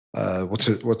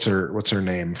 What's her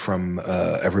name from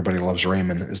Everybody Loves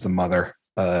Raymond is the mother.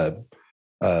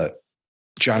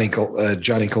 Johnny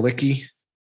Galecki,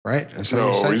 right? Is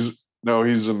that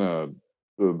he's in the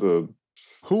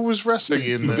who was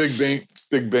Rusty in the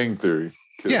Big Bang Theory.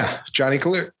 Kid. Yeah, Johnny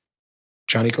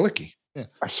Galecki. Yeah.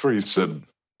 I swear you said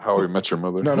How I Met Your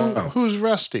Mother. No. Who's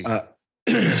Rusty?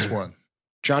 This one.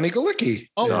 Johnny Galecki.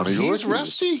 Oh, Johnny he's Galecki.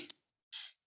 Rusty?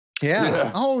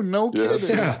 Yeah. Oh, no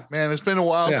kidding. Yeah. Man, it's been a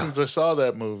while since I saw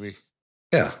that movie.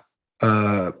 Yeah.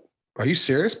 Are you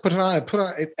serious? Put it on.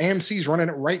 AMC's running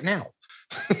it right now.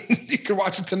 You can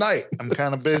watch it tonight. I'm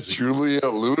kind of busy.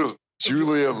 Juliette Lewis.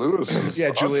 Juliette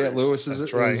Lewis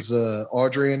is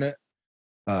Audrey in it.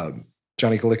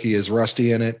 Johnny Galecki is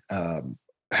Rusty in it.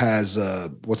 Has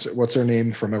what's her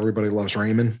name from Everybody Loves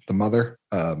Raymond? The mother.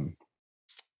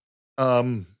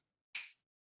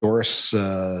 Doris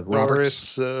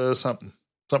Roberts. Something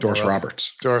Doris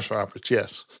Roberts. Doris Roberts.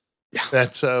 Yes. Yeah.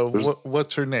 That's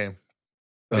what's her name?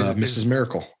 Mrs.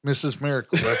 Miracle. Mrs.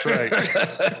 Miracle. That's right.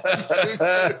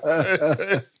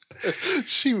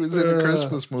 She was in a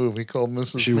Christmas movie called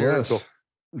Mrs. Miracle. Was.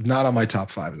 Not on my top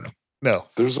 5 though. No.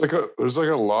 There's like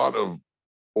a lot of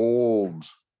old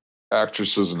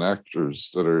actresses and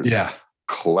actors that are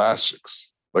classics.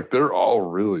 Like they're all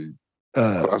really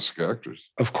classic actors.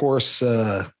 Of course,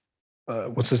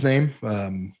 what's his name?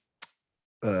 Brian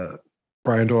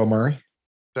Doyle Murray.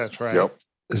 That's right. Yep.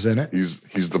 Is in it.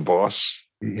 He's the boss.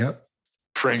 Yep.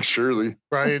 Frank Shirley.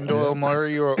 Brian Doyle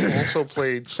Murray also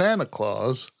played Santa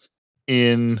Claus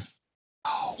in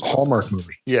Hallmark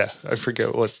movie. Yeah, I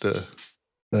forget what the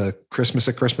Christmas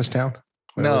at Christmas Town.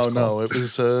 No, it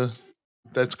was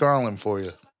that's Garland for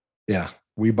you. Yeah,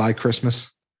 We Buy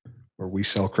Christmas or We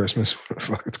Sell Christmas. What the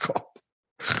fuck it's called.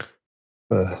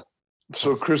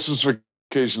 So Christmas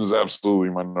Vacation is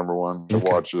absolutely my number 1. I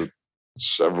watch it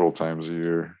several times a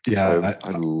year. Yeah,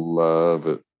 I love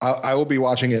it. I will be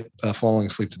watching it falling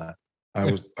asleep tonight.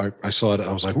 I saw it.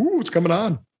 I was like, "Ooh, it's coming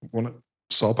on!"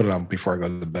 So I'll put it on before I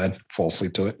go to bed. Fall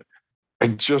asleep to it. I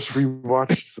just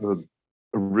rewatched the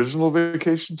original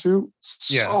Vacation too.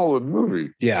 Solid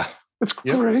movie. Yeah, it's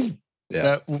great.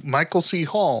 Yeah, Michael C.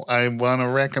 Hall. I want to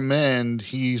recommend.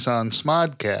 He's on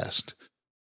Smodcast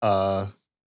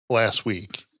last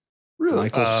week. Really,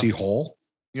 Michael C. Hall.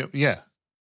 Yeah.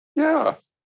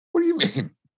 What do you mean?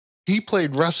 He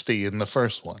played Rusty in the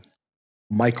first one.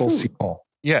 Michael C. Hall.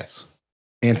 Yes.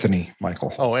 Anthony Michael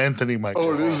Hall. Oh, Anthony Michael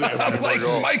Hall. It is Anthony I'm like,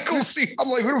 Michael C. I'm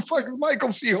like, who the fuck is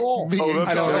Michael C. Hall? I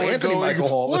don't know Anthony Michael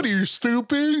Hall. What are you,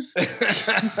 stupid?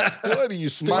 What are you,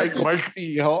 stupid? Michael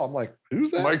C. Hall. I'm like,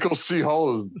 who's that? Michael C.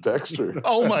 Hall is Dexter.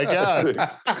 Oh, my God.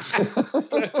 That's like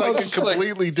a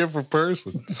completely different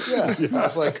person. Yeah. I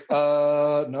was like,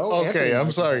 no. Okay, Anthony I'm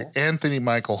Michael sorry. Hall. Anthony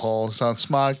Michael Hall is on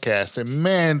Smodcast, and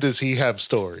man, does he have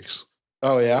stories.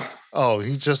 Oh yeah. Oh,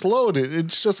 he's just loaded.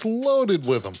 It's just loaded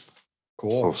with them.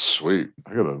 Cool. Oh, sweet.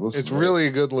 I gotta listen. It's really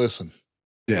a good listen.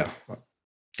 Yeah.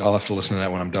 I'll have to listen to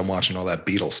that when I'm done watching all that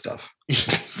Beatles stuff.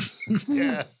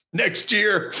 Yeah. Next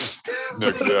year.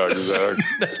 Yeah, exactly.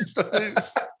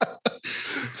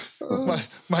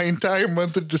 My entire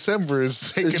month of December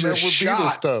is taken up with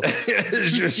Beatles stuff.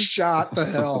 It's just shot to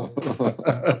hell.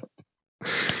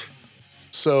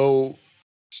 So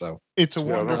It's a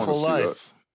Yeah, Wonderful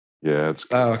Life. Yeah, it's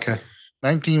good. Oh, okay.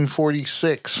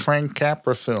 1946 Frank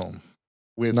Capra film.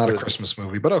 With Not a Christmas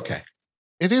movie, but okay.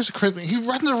 It is a Christmas. He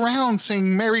runs around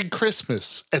saying Merry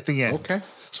Christmas at the end. Okay.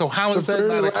 So how is that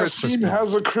not a Christmas movie?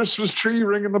 Has a Christmas tree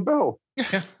ringing the bell.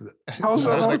 Yeah. How's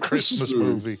that not a Christmas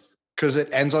movie? Because it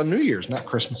ends on New Year's, not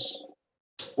Christmas.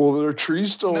 Well, their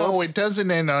tree's still up. No, it doesn't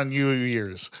end on New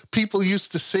Year's. People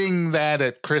used to sing that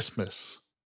at Christmas.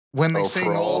 When they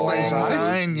sing Auld Lang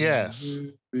Syne, yes.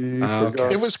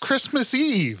 Okay. It was Christmas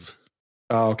Eve.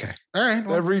 Oh, okay. All right.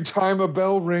 Well, Every time a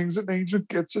bell rings, an angel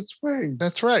gets its wings.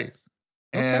 That's right.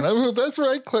 And that's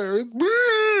right, Clarence.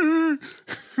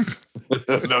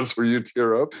 That's where you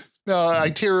tear up? No, I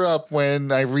tear up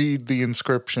when I read the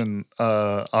inscription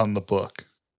on the book.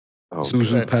 Oh,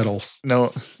 Susan Petals.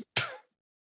 No.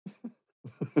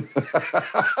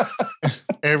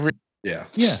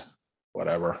 Yeah.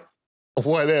 Whatever.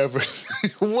 Whatever. That's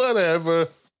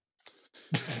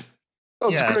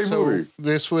a great movie.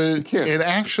 It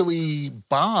actually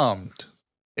bombed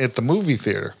at the movie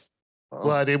theater. Oh.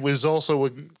 But it was also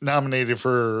nominated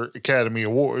for Academy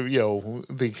Award,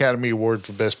 the Academy Award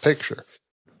for Best Picture.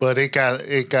 But it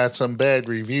got some bad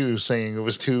reviews saying it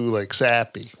was too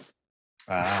sappy.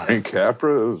 Frank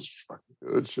Capra was fucking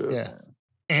good shit. Yeah.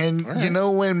 And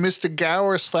when Mr.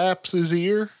 Gower slaps his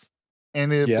ear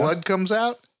and blood comes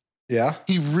out? Yeah.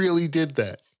 He really did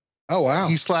that. Oh, wow.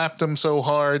 He slapped him so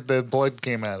hard that blood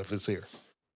came out of his ear.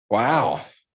 Wow.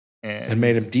 And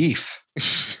made him deaf.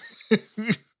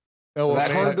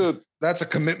 That's a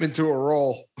commitment to a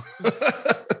role.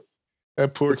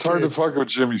 That poor It's hard to fuck with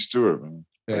Jimmy Stewart, man.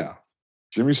 Yeah.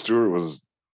 Jimmy Stewart was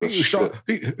he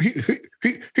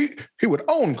would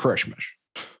own Christmas.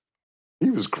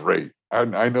 He was great.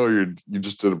 I know you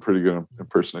just did a pretty good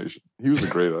impersonation. He was a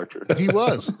great actor. He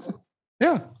was.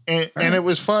 Yeah. And it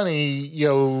was funny,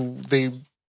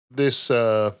 this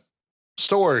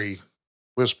story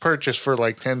was purchased for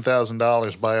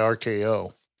 $10,000 by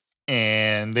RKO.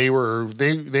 And they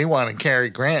wanted Cary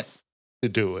Grant to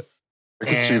do it. I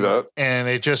can see that. And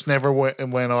it just never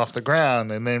went off the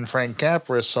ground. And then Frank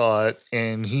Capra saw it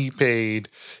and he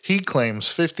claims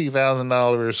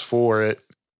 $50,000 for it,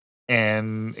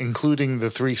 and including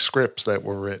the 3 scripts that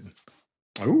were written.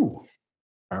 Ooh.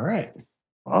 All right.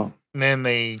 Wow. And then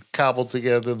they cobbled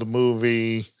together the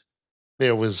movie.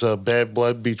 There was bad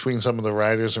blood between some of the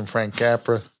writers and Frank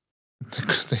Capra.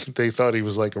 They thought he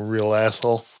was a real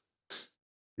asshole.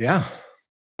 Yeah.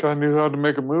 Guy knew how to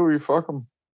make a movie. Fuck him.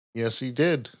 Yes, he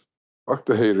did. Fuck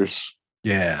the haters.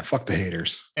 Yeah, fuck the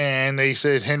haters. And they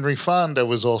said Henry Fonda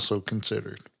was also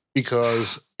considered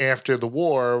because after the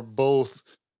war, both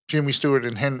Jimmy Stewart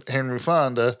and Henry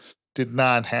Fonda did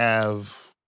not have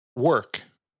work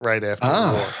right after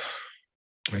the war.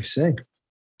 I see.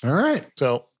 All right.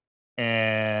 So,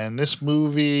 and this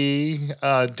movie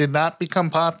did not become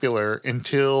popular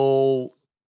until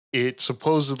it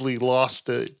supposedly lost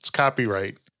its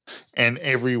copyright and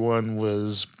everyone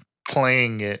was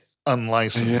playing it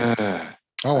unlicensed. Yeah.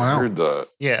 Oh, wow. I heard that.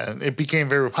 Yeah, it became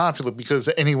very popular because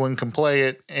anyone can play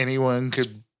it. Anyone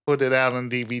could put it out on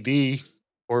DVD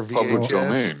or VHS. Public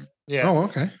domain. Yeah. Oh,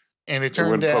 okay. And it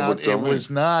turned out it was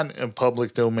not a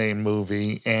public domain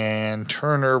movie, and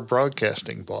Turner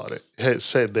Broadcasting bought it. It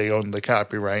said they owned the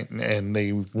copyright, and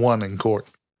they won in court.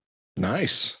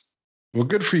 Nice. Well,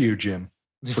 good for you, Jim,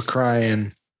 for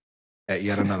crying at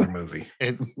yet another movie.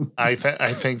 I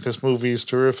think this movie is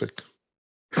terrific.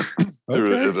 Okay.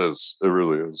 It is. It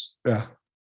really is. Yeah.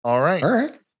 All right.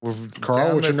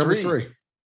 Carl, what's your number 3?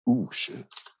 Ooh, shit.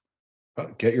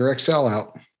 Get your Excel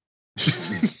out.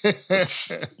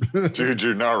 Dude,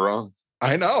 you're not wrong.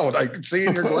 I know. I can see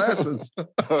in your glasses.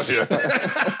 Oh, yeah.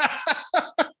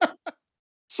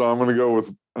 So I'm going to go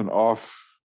with an off.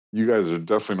 You guys are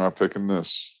definitely not picking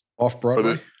this. Off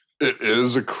Broadway? But it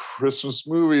is a Christmas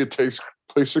movie. It takes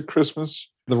place at Christmas.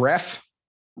 The Ref?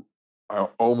 I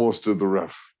almost did The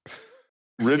Ref.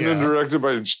 Written and directed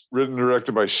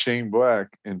by Shane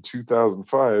Black in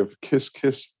 2005. Kiss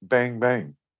Kiss Bang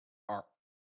Bang.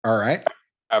 All right.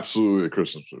 Absolutely a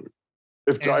Christmas movie.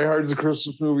 If Die Hard is a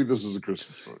Christmas movie, this is a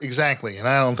Christmas movie. Exactly, and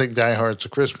I don't think Die Hard's a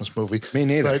Christmas movie. Me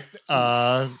neither.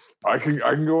 But I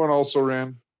can go on Also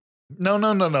Ran. No.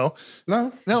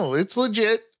 No. It's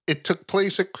legit. It took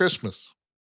place at Christmas.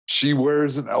 She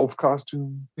wears an elf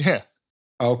costume. Yeah.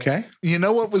 Okay. You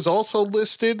know what was also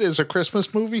listed as a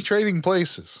Christmas movie? Trading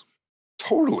Places.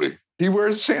 Totally. He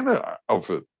wears a Santa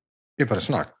outfit. Yeah, but it's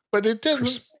not. But it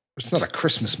didn't. It's not a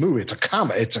Christmas movie. It's a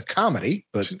comedy. It's a comedy,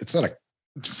 but it's not a.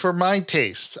 For my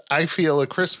taste, I feel a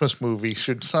Christmas movie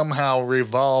should somehow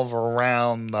revolve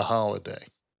around the holiday.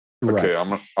 Okay,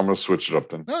 I'm gonna switch it up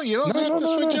then. No, you don't have to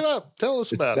switch it up. Tell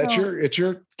us about it. It's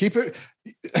your keep it.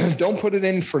 Don't put it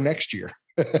in for next year.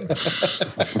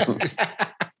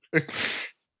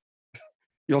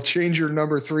 You'll change your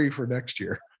number 3 for next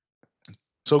year.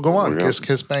 So go on. Kiss,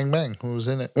 Kiss, Bang, Bang. Who was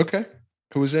in it? Okay.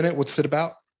 Who was in it? What's it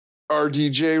about?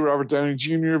 RDJ, Robert Downey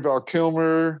Jr., Val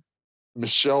Kilmer,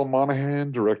 Michelle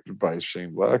Monaghan, directed by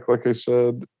Shane Black, like I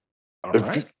said. All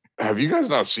right. Have you guys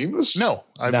not seen this? No,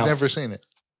 I've never seen it.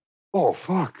 Oh,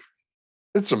 fuck.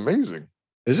 It's amazing.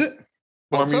 Is it?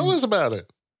 Well, tell us about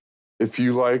it. If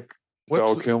you like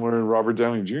Val Kilmer and Robert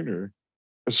Downey Jr.,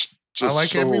 it's just I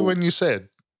like everyone you said.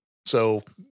 So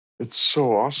it's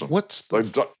so awesome. What's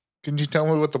the, can you tell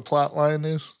me what the plot line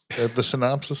is? The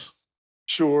synopsis?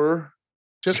 Sure.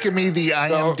 Just give me the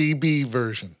IMDb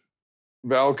version.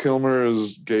 Val Kilmer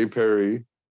is Gay Perry,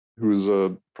 who's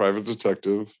a private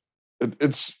detective.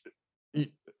 It's you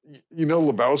know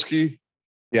Lebowski?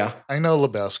 Yeah. I know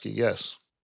Lebowski, yes.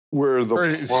 Where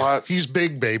the plot... He's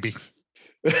big, baby.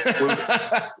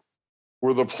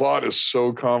 where the plot is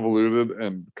so convoluted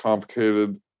and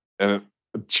complicated, and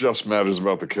it just matters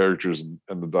about the characters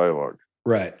and the dialogue.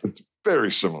 Right. It's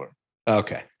very similar.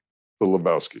 Okay. To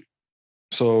Lebowski.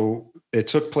 So it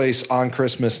took place on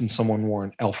Christmas and someone wore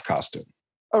an elf costume.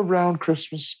 Around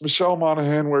Christmas. Michelle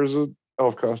Monaghan wears an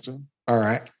elf costume. All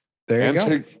right. There you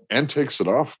go. And takes it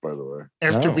off, by the way.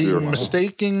 After being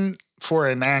mistaken for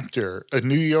an actor, a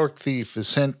New York thief is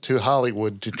sent to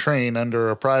Hollywood to train under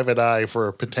a private eye for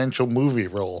a potential movie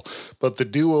role. But the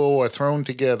duo are thrown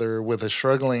together with a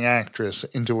struggling actress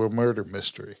into a murder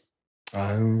mystery.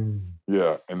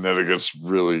 Yeah, and then it gets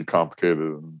really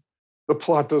complicated. The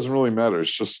plot doesn't really matter.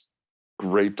 It's just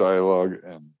great dialogue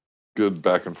and good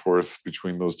back and forth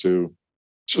between those two.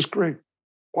 It's just great.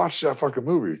 Watch that fucking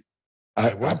movie.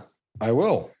 I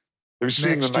will. Have you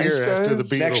seen The Nice Guys? After the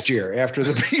Beatles. Next year, after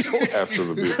the Beatles. After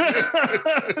the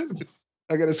Beatles.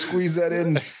 I got to squeeze that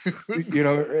in,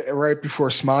 right before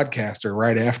Smodcast or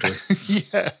right after.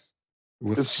 Yeah.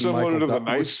 It's similar to The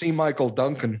Nice. With C. Michael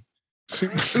Duncan.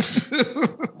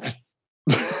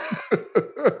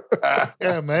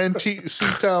 Yeah, man. C.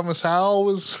 Thomas Howell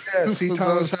was. Yeah, C.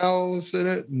 Thomas Howell was in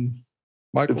it. And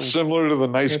Michael. It's similar to The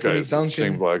Nice Anthony Guys. Duncan.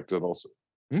 Shane Black did also.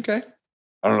 Okay.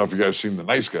 I don't know if you guys have seen The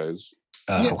Nice Guys.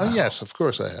 Wow. Yes, of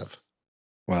course I have.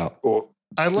 Wow. Well,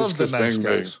 I love The Nice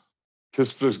Guys.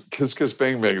 Kiss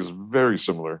Bang Bang is very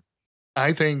similar.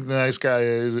 I think The Nice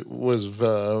Guy was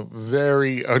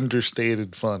very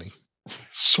understated funny.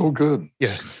 So good.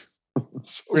 Yeah.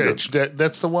 So Rich,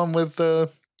 that's the one with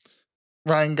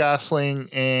Ryan Gosling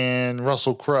and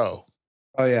Russell Crowe.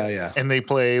 Oh, yeah. And they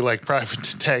play like private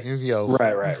detectives,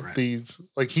 Right. These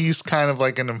he's kind of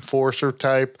like an enforcer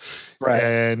type. Right.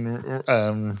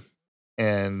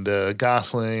 And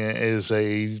Gosling is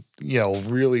a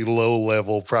really low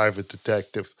level private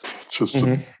detective. Just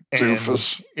a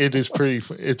doofus.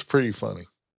 It's pretty funny.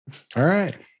 All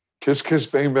right. Kiss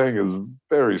Bang Bang is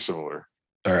very similar.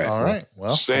 All right.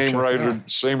 Well, same writer,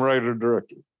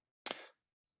 director.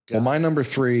 Well, my number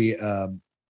 3,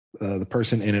 the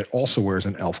person in it also wears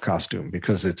an elf costume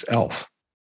because it's Elf.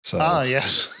 So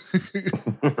yes.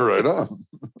 Right on.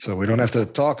 So we don't have to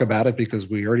talk about it because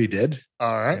we already did.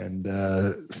 All right. And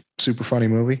super funny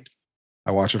movie.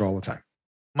 I watch it all the time.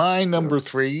 My number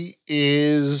 3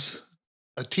 is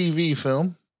a TV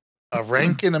film, a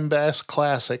Rankin and Bass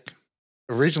classic,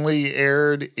 originally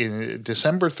aired in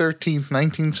December 13th,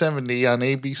 1970 on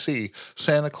ABC.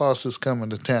 Santa Claus is Coming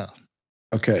to Town.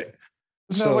 Okay.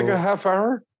 Isn't that like a half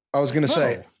hour? I was going to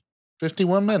say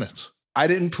 51 minutes. I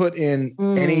didn't put in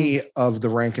any of the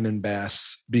Rankin and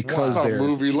Bass because they're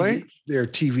movie length. They're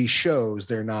TV shows.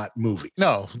 They're not movies.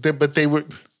 No, but they were.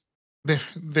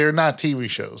 They're not TV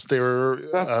shows.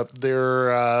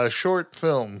 They're short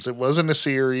films. It wasn't a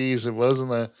series. It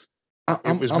wasn't a.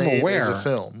 I'm aware. As a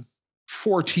film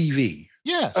for TV.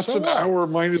 Yeah, that's an hour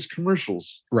minus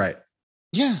commercials. Right.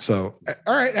 Yeah. So,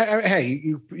 all right.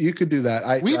 Hey, you could do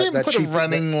that. We didn't put a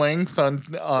running length on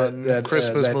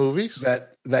Christmas movies.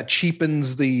 That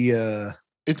cheapens the.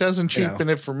 It doesn't cheapen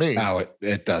it for me. No,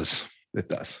 it does. It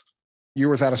does. Year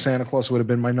Without a Santa Claus would have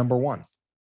been my number 1,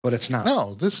 but it's not.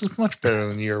 No, this is much better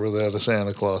than Year Without a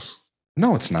Santa Claus.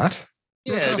 No, it's not.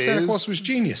 Yeah, Santa Claus was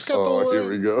genius. Here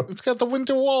we go. It's got the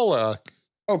Winter Warlock.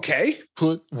 Okay.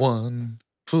 Put one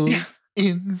foot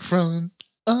in front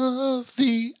of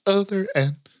the other,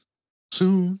 and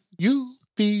soon you'll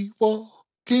be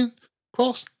walking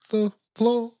across the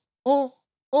floor.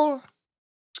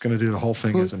 He's going to do the whole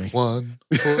thing, Put isn't he? One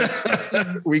foot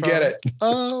we get it.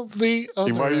 Of the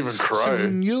other. He might even cry.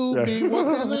 Soon you'll be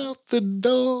walking out the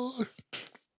door.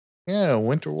 Yeah,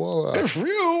 Winter Warlock. If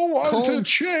you want to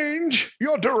change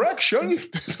your direction.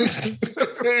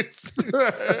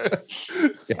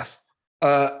 Yes.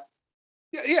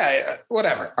 Yeah,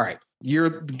 whatever. All right.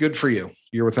 You're good for you.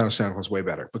 You're Without Santa Claus way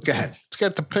better. But go ahead. It's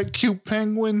got the cute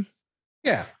penguin.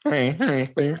 Yeah.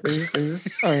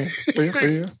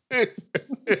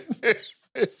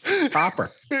 Topper.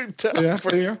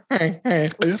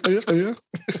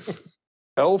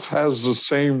 Elf has the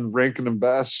same Rankin and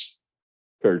Bass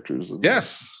characters.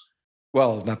 Yes.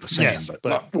 Well, not the same, but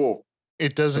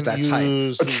it doesn't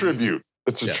use a tribute.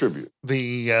 It's a tribute.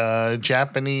 The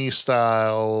Japanese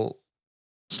style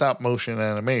stop motion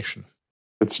animation.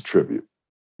 It's a tribute.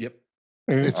 Yep.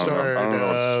 It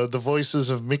starred the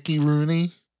voices of Mickey Rooney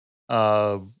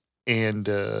and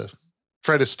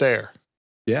Fred Astaire.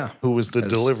 Yeah. Who was the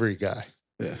delivery guy.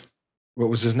 Yeah. What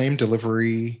was his name?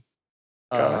 Delivery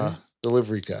guy?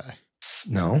 Delivery guy.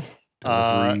 No.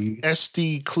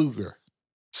 S.D. Kluger.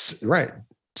 Right.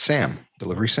 Sam.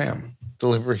 Delivery Sam.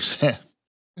 Delivery Sam.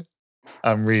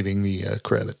 I'm reading the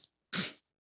credit.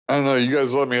 I don't know. You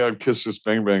guys let me have Kiss This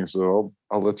Bang Bang, so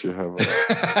I'll let you have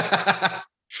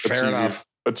Fair enough.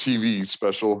 A TV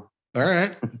special. All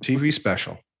right. TV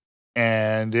special.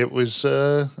 And it was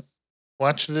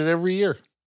watching it every year.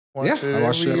 I watched it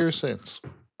every year since.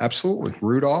 Absolutely.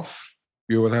 Rudolph,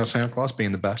 You're Without Santa Claus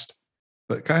being the best.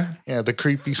 But okay. Yeah, the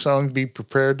creepy song Be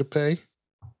Prepared to Pay.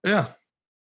 Yeah.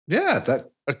 Yeah.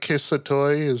 That A kiss a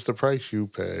toy is the price you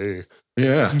pay.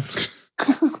 Yeah.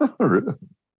 Really?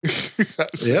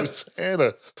 Yep.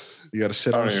 Santa. You gotta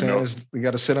sit on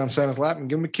Santa's lap and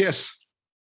give him a kiss.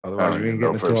 Otherwise you're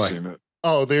gonna get a toy.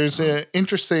 Oh, there's an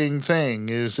interesting thing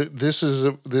is that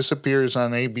this appears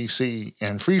on ABC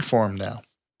and Freeform now.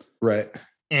 Right.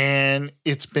 And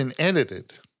it's been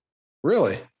edited.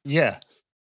 Really? Yeah.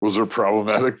 Was there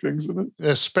problematic things in it?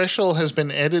 The special has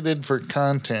been edited for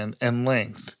content and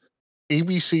length.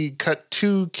 ABC cut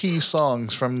 2 key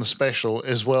songs from the special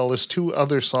as well as 2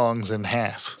 other songs in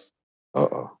half.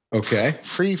 Uh-oh. Okay.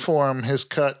 Freeform has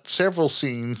cut several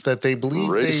scenes that they believe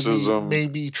may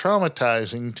be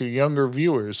traumatizing to younger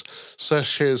viewers,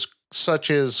 such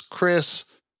as Chris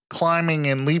climbing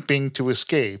and leaping to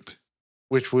escape,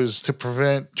 which was to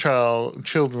prevent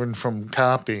children from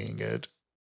copying it.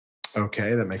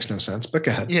 Okay, that makes no sense, but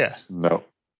go ahead. Yeah. No.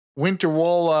 Winter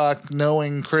Warlock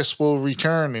knowing Chris will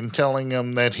return and telling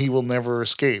him that he will never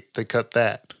escape. They cut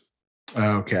that.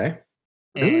 Okay.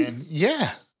 Really? And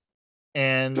yeah.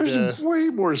 And there's way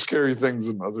more scary things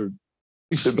than other.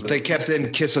 But they kept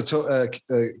in kisses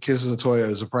a toy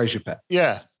as a price you pay.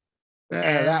 Yeah.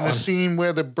 And the scene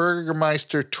where the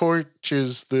Burgermeister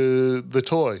torches the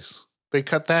toys. They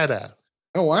cut that out.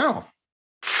 Oh wow.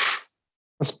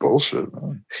 That's bullshit,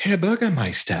 man. Herr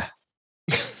Burgermeister.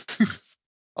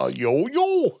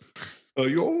 Yo.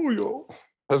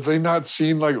 Have they not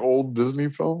seen like old Disney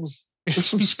films? There's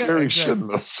some scary shit in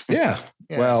those. Yeah.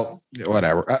 Well,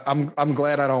 whatever. I'm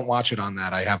glad I don't watch it on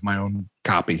that. I have my own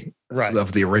copy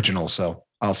of the original, so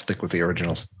I'll stick with the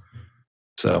originals.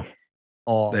 So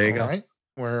there you go. Right.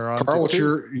 We're on Carl, what's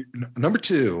your number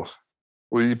 2?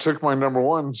 Well, you took my number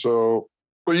 1, so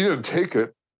you didn't take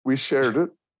it. We shared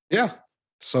it. Yeah.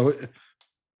 So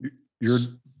your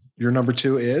number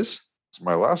 2 is? It's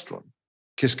my last one.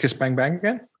 Kiss Kiss Bang Bang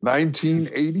again?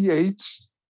 1988,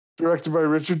 directed by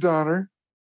Richard Donner.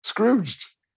 Scrooged,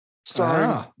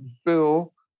 starring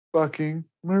Bill fucking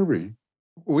Murray.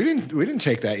 We didn't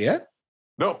take that yet.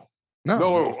 No.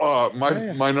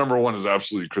 My number 1 is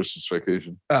absolutely Christmas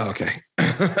Vacation. Oh, okay.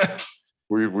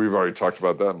 We've already talked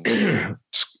about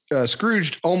that.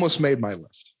 Scrooged almost made my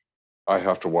list. I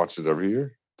have to watch it every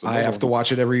year. I have to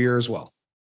watch it every year as well.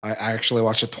 I actually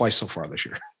watched it twice so far this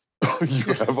year.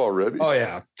 You have already? Oh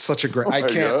yeah, such a great. I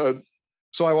can't. God.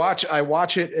 So I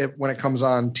watch it when it comes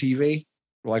on TV,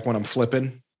 like when I'm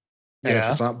flipping. And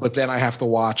if it's on, but then I have to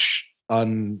watch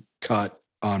uncut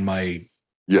on my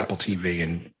Apple TV,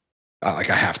 and I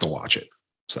have to watch it.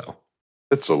 So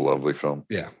it's a lovely film.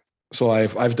 Yeah. So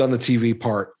I've done the TV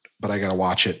part, but I got to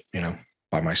watch it,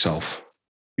 by myself. I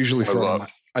usually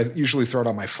throw it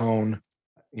on my phone.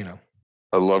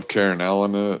 I love Karen L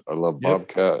in it. I love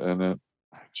Bobcat in it.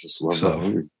 I just love that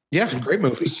movie. Yeah, great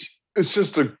movie. It's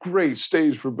just a great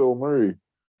stage for Bill Murray.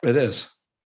 It is.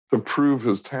 to prove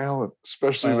his talent,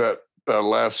 especially that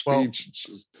last speech. It's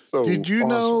just so did you awesome.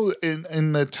 know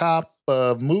in the top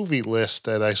movie list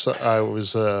that I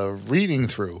was reading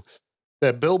through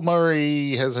that Bill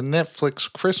Murray has a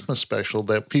Netflix Christmas special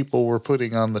that people were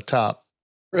putting on the top?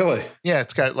 Really? Yeah,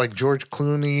 it's got like George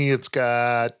Clooney. It's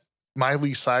got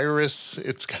Miley Cyrus.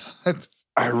 It's got.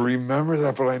 I remember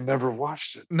that, but I never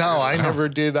watched it. No, I never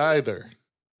did either.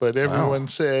 But everyone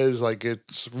says like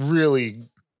it's really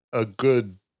a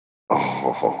good.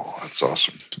 Oh, that's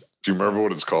awesome. Do you remember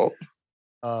what it's called?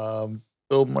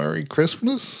 Bill Murray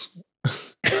Christmas.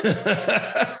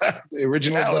 The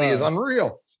originality is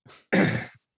unreal.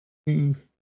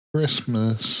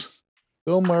 Christmas.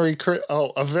 Bill Murray.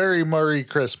 A Very Murray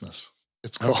Christmas.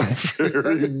 It's called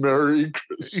Very Merry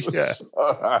Christmas.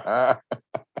 Yeah.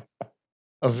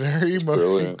 A Very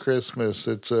Murray Christmas.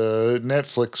 It's a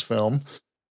Netflix film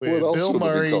with Bill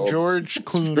Murray, George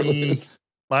Clooney,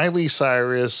 Miley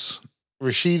Cyrus,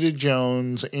 Rashida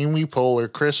Jones, Amy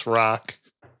Poehler, Chris Rock,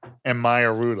 and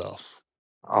Maya Rudolph.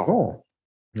 Oh, all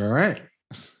right.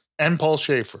 And Paul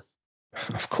Schaefer.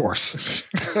 Of course.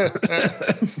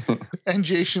 And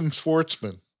Jason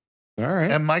Schwartzman. All right.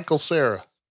 And Michael Cera.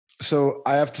 So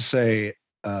I have to say,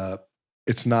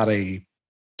 it's not a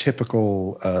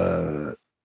typical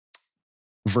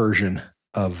version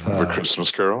of A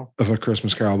Christmas Carol. Of A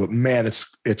Christmas Carol, but man,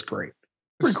 it's great.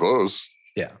 Pretty close.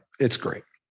 Yeah, it's great.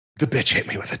 The bitch hit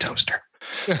me with a toaster.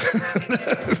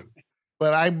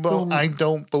 But I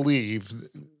don't believe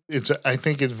I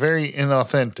think it's very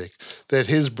inauthentic that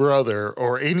his brother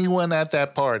or anyone at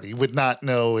that party would not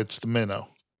know it's the minnow.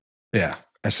 Yeah,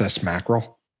 SS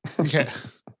Mackerel. Yeah.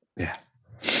 Yeah.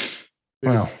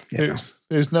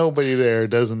 There's nobody there who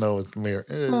doesn't know it's the mirror.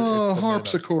 Oh,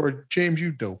 harpsichord, James,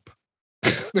 you dope.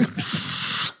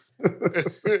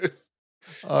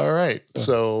 All right,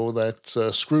 so that's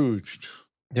Scrooged.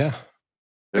 Yeah,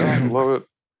 I love it.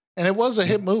 And it was a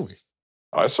hit movie.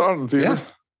 I saw it in theater.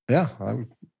 Yeah. I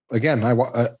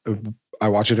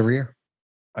watch it every year.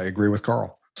 I agree with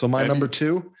Carl. So my number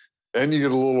 2. And you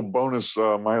get a little bonus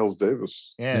Miles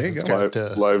Davis. Yeah, there you go.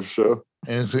 Live show.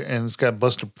 And it's got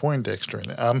Buster Poindexter in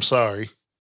it. I'm sorry.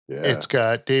 Yeah. It's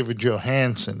got David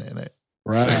Johansen in it.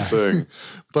 Right.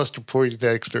 Buster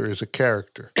Poindexter is a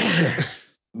character.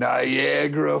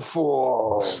 Niagara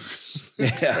Falls.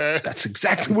 Yeah, that's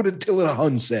exactly what Attila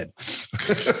Hun said.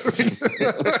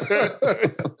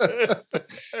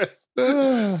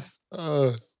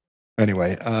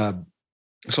 Anyway,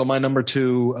 so my number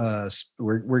 2,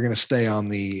 we're going to stay on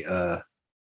the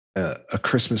A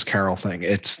Christmas Carol thing.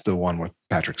 It's the one with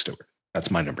Patrick Stewart.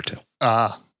 That's my number 2.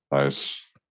 Nice.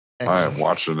 I am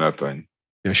watching that thing.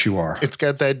 Yes, you are. It's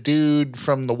got that dude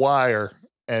from The Wire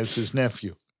as his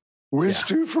nephew. Which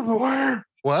dude from The Wire?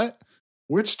 What?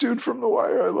 Which dude from The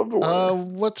Wire? I love The Wire.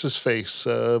 What's his face?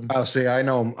 See, I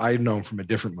know him. I know him from a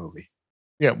different movie.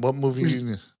 Yeah, what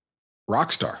movie?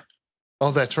 Rockstar.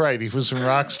 Oh, that's right. He was in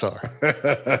Rockstar.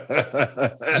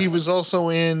 He was also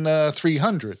in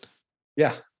 300.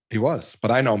 Yeah, he was. But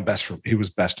I know him best he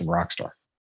was best in Rockstar.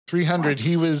 300.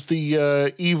 He was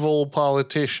the evil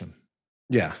politician.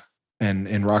 Yeah, and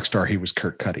in Rockstar he was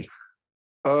Kurt Cuddy.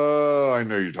 Oh, I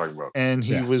know you're talking about. And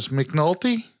he was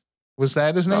McNulty. Was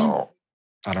that his name? No.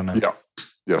 I don't know. Yeah.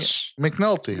 Yes.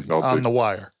 McNulty on The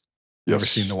Wire. Yes. Never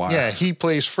seen The Wire. Yeah, he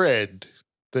plays Fred,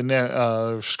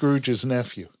 the Scrooge's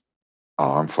nephew.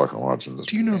 Oh, I'm fucking watching this.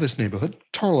 Do you know this neighborhood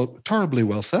tolerably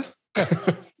well, sir?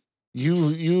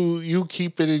 You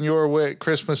keep it in your way,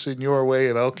 Christmas in your way,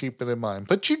 and I'll keep it in mine.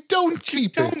 But you don't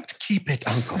keep it. Don't keep it,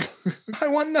 Uncle. I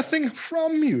want nothing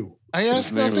from you. I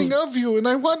ask nothing of you, and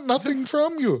I want nothing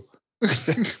from you.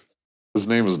 His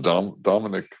name is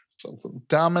Dominic something.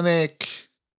 Dominic.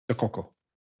 The Coco.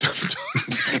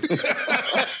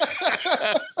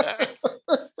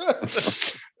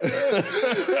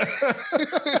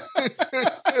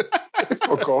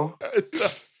 Coco.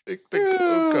 The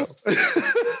Coco.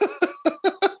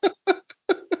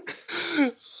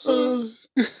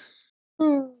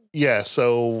 Yeah,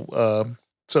 so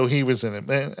he was in it.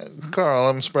 Man, Carl,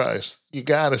 I'm surprised. You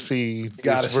got to see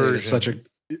this version. It's such a.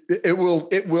 It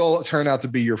will turn out to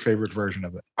be your favorite version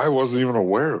of it. I wasn't even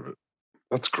aware of it.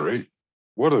 That's great.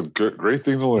 What a great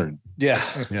thing to learn. Yeah,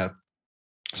 yeah.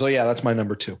 So yeah, that's my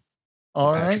number 2.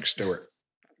 All Patrick right, Stewart.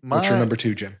 What's your number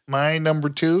 2, Jim? My number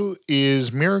 2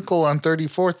 is Miracle on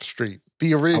 34th Street,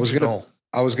 the original.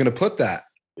 I was gonna put that.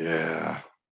 Yeah.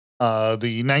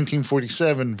 The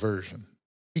 1947 version,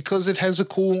 because it has a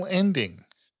cool ending.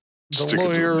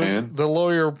 The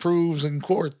lawyer proves in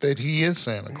court that he is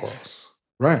Santa Claus.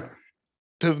 Right.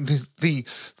 the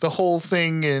whole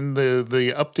thing in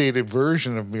the updated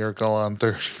version of Miracle on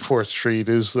 34th Street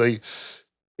is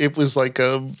it was like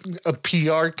a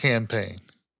PR campaign.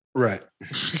 Right.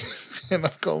 And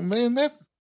I go, man,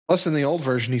 plus in the old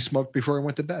version, he smoked before he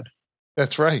went to bed.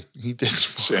 That's right. He did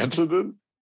smoke. Santa did?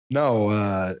 No,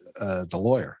 the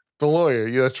lawyer. The lawyer,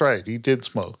 yeah, that's right. He did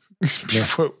smoke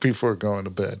before going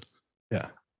to bed. Yeah.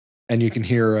 And you can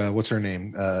hear, what's her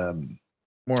name?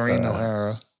 Maureen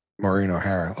O'Hara. Maureen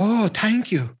O'Hara. Oh,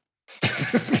 thank you.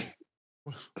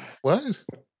 What?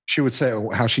 She would say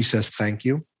how she says thank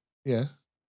you. Yeah.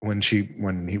 When he,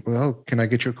 oh, can I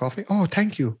get you a coffee? Oh,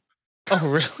 thank you. Oh,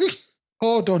 really?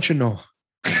 Oh, don't you know?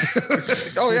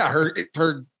 Oh, yeah.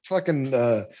 Her fucking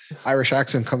Irish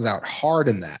accent comes out hard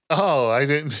in that. Oh,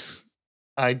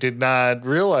 I did not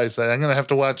realize that. I'm going to have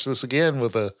to watch this again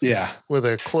with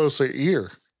a closer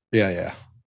ear. Yeah.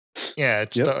 Yeah,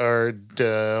 it starred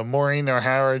Maureen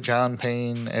O'Hara, John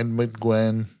Payne, Edmund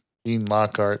Gwenn, Gene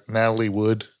Lockhart, Natalie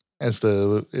Wood as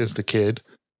the kid.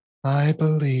 I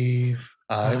believe.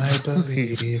 I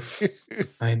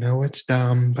know it's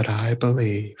dumb, but I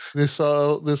believe. This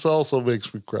also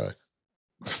makes me cry.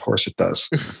 Of course it does.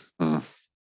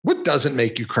 What doesn't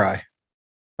make you cry?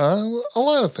 A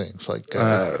lot of things, like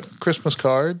Christmas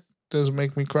Card doesn't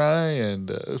make me cry,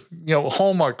 and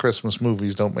Hallmark Christmas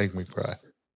movies don't make me cry.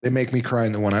 They make me cry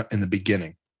in the one in the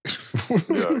beginning.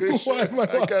 Why am I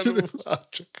watching this?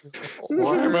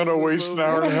 Why am I going to waste an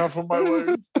hour and a half of my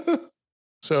life?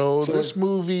 So this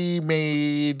movie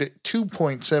made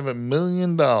 $2.7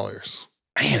 million.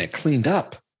 Man, it cleaned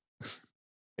up.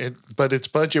 But its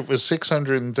budget was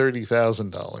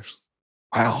 $630,000.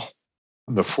 Wow.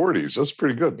 In the 40s, that's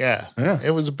pretty good. Yeah.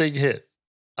 It was a big hit.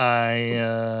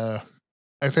 I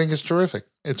think it's terrific.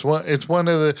 It's one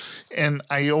of the, and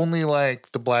I only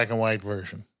like the black and white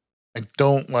version. I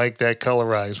don't like that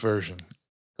colorized version.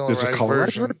 There's a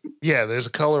colorized version? Yeah, there's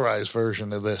a colorized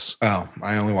version of this. Oh,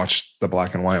 I only watched the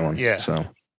black and white one. Yeah. So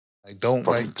I don't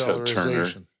like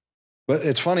colorization. But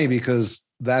it's funny because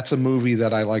that's a movie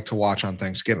that I like to watch on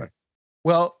Thanksgiving.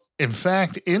 Well, in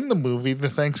fact, in the movie, the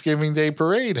Thanksgiving Day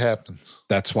Parade happens.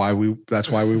 That's why we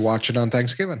watch it on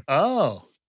Thanksgiving. Oh,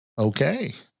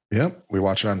 okay. Yep, we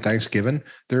watch it on Thanksgiving.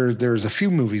 There's a few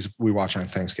movies we watch on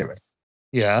Thanksgiving.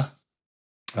 Yeah.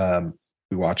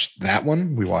 We watch that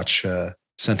one. We watch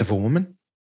Scent of a Woman.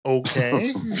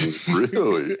 Okay.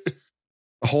 Really?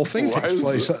 The whole thing takes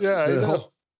place. The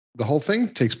whole thing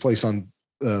takes place on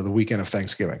the weekend of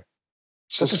Thanksgiving.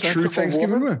 So that's a true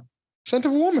Thanksgiving movie. Scent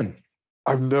of a Woman.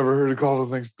 I've never heard it called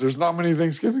a Thanksgiving. There's not many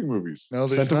Thanksgiving movies. No,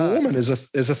 Scent of a Woman is a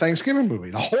Thanksgiving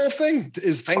movie. The whole thing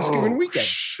is Thanksgiving weekend.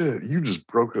 Shit, you just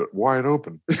broke it wide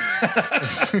open.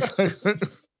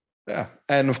 Yeah,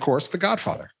 and of course, The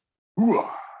Godfather. The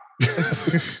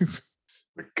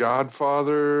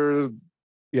Godfather.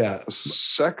 Yeah, the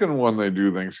second one they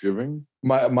do Thanksgiving.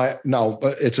 No,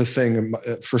 but it's a thing.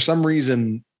 For some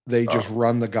reason, they just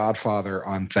run The Godfather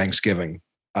on Thanksgiving.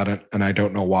 I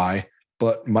don't know why.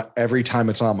 But every time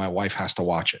it's on, my wife has to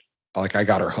watch it. Like, I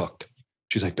got her hooked.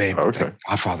 She's like, babe, okay,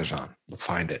 Godfather's on. We'll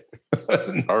find it.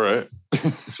 All right.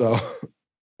 So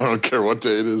I don't care what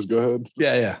day it is. Go ahead.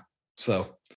 Yeah.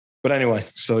 So, but anyway,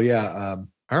 all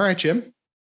right, Jim.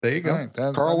 There you go. Right,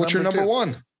 Carl, what's your number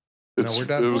one? It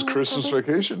was Christmas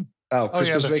Vacation. Oh,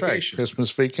 Christmas Vacation. Right.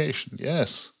 Christmas Vacation.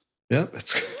 Yes. Yeah,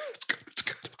 it's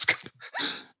good.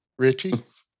 Richie?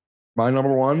 My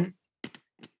number one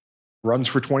runs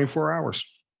for 24 hours.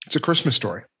 It's a Christmas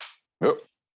Story. Yep.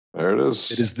 There it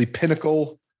is. It is the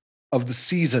pinnacle of the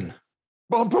season.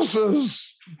 Bumpuses.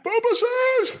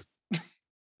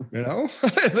 You know,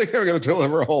 I think they're going to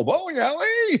deliver a whole bowling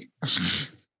alley.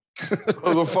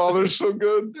 The father's so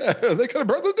good. Yeah, they could have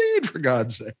brought the deed, for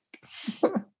God's sake.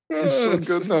 He's so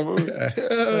good in that movie.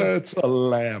 It's a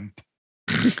lamp.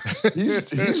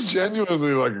 He's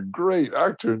genuinely like a great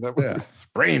actor in that movie. Yeah.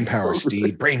 Brain power,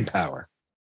 Steve. Brain power.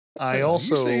 I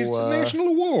also you say it's a national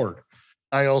award.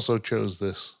 I also chose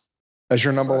this as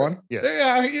your number one.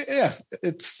 Yeah.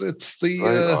 It's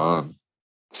the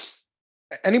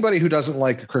anybody who doesn't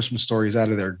like A Christmas Story is out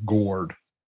of their gourd.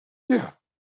 Yeah.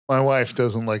 My wife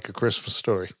doesn't like A Christmas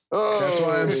Story. Oh, that's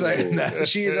why I'm saying that.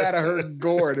 She's out of her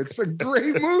gourd. It's a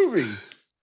great movie.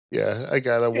 Yeah, I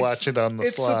gotta watch it on the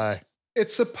fly.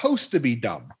 It's supposed to be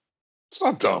dumb. It's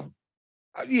not dumb.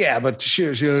 Yeah, but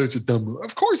it's a dumb movie.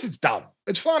 Of course it's dumb.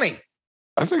 It's funny.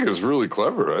 I think it's really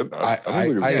clever. I don't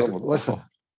think it's dumb. Listen,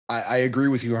 I agree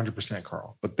with you 100%,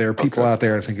 Carl. But there are people out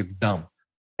there that think it's dumb.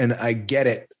 And I get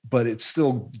it, but it's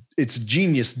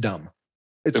genius dumb.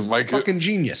 It's fucking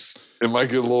genius. It might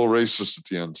get a little racist at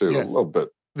the end too, a little bit.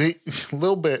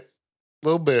 Little bit.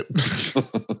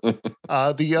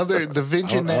 The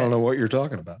Viginettes. I don't know what you're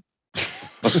talking about.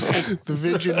 The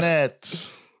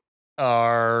Viginettes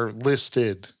are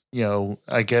listed,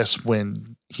 I guess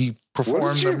when he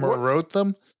performed them or wrote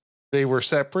them, they were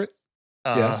separate.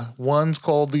 One's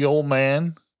called The Old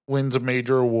Man, wins a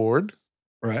major award.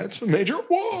 Right. It's a major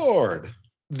award.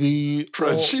 The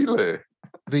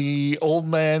Old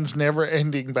Man's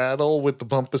Never-Ending Battle with the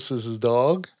Bumpus'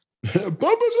 dog.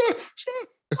 Bumpus!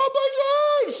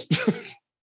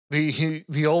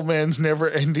 The Old Man's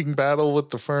Never-Ending Battle with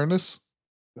the Furnace.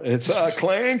 It's a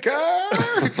clanker.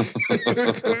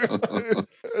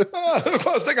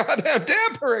 Close the goddamn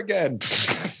damper again.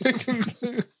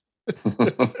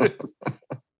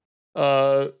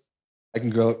 I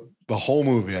can go the whole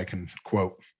movie. I can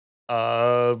quote.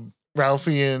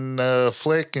 Ralphie and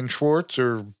Flick and Schwartz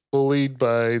are bullied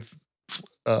by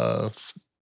Scott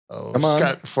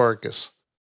Farkas.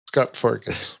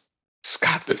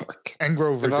 And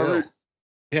Grover Gill.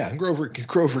 And Grover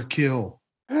Gill.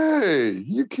 Hey,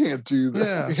 you can't do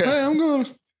that. Yeah. Hey, I'm going.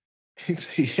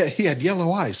 He had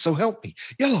yellow eyes. So help me,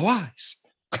 yellow eyes.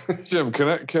 Jim,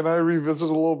 can I revisit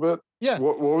a little bit? Yeah.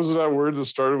 What was that word that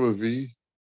started with V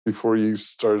before you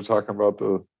started talking about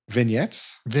the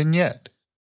vignettes? Vignette.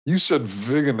 You said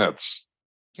vignettes.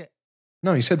 Yeah.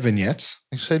 No, you said vignettes.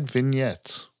 I said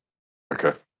vignettes.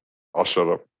 Okay, I'll shut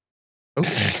up. Okay.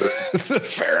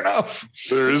 Fair enough.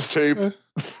 There is tape.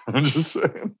 I'm just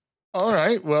saying. All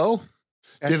right. Well,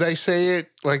 did I say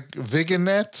it like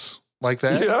vignettes? Like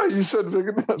that? Yeah, you said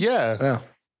vignettes. Yeah.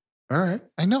 All right.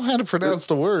 I know how to pronounce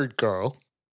the word, Carl.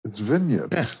 It's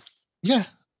vignettes. Yeah,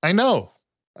 I know.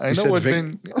 I know what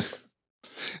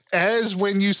as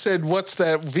when you said, what's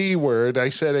that V word, I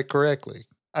said it correctly.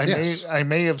 I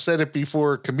may have said it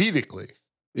before comedically.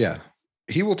 Yeah.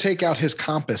 He will take out his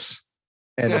compass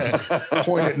and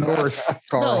point it north,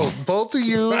 Carl. No, both of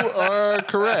you are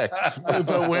correct.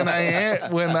 But when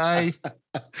I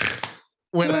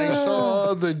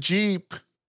saw the Jeep,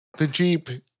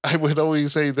 I would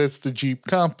always say that's the Jeep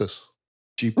Compass.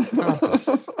 Jeep Compass.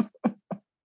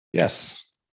 Yes.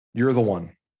 You're the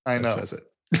one. I know. That says it.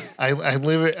 I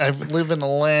live in a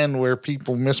land where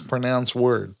people mispronounce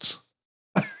words.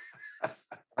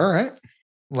 All right.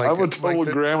 I'm a total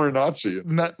grammar Nazi.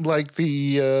 Not like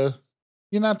you're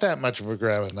not that much of a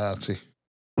grammar Nazi.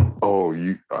 Oh,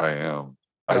 I am.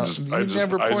 You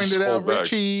never pointed out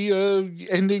Richie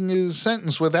ending his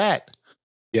sentence with that.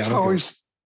 Yeah,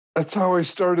 that's how I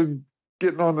started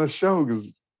getting on this show,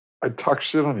 because I talk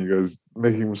shit on you guys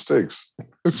making mistakes.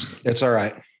 It's all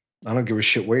right. I don't give a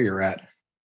shit where you're at.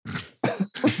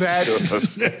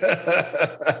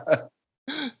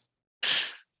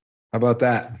 How about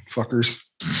that, fuckers?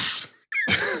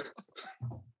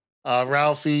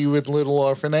 Ralphie with Little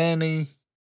Orphan Annie.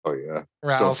 Oh, yeah.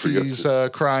 Ralphie's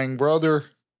crying brother.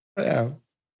 Yeah.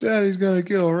 Daddy's going to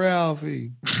kill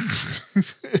Ralphie.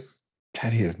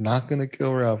 Daddy is not going to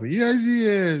kill Ralphie. Yes, he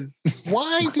is.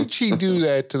 Why did she do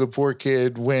that to the poor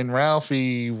kid when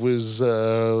Ralphie was,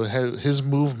 his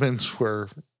movements were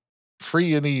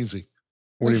free and easy?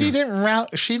 Like she didn't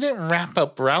wrap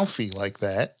up Ralphie like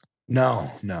that.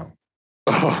 No.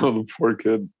 Oh, the poor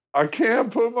kid. I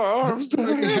can't put my arms down.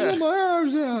 Put my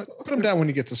arms out. Put them down when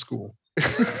you get to school.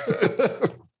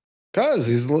 Because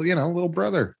he's a little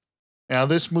brother. Now,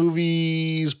 this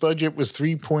movie's budget was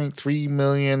 $3.3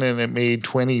 million, and it made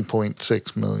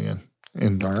 $20.6 million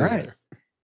in the theater. Right.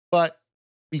 But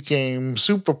became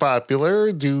super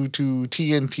popular due to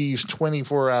TNT's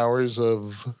 24 Hours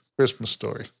of Christmas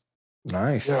Story.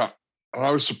 Nice. Yeah. And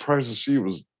I was surprised to see it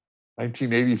was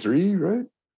 1983, right?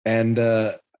 And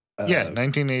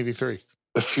 1983.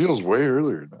 It feels way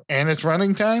earlier now. And its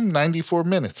running time, 94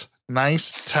 minutes.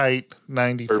 Nice, tight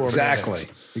 94 minutes.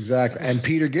 Exactly. And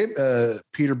Peter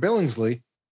Billingsley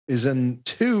is in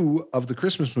 2 of the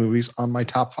Christmas movies on my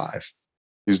top 5.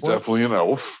 He's definitely an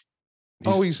elf.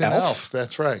 He's an elf.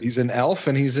 That's right. He's an elf,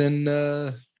 and he's in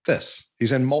this.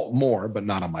 He's in more, but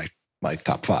not on my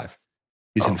top 5.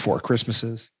 He's in 4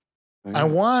 Christmases. I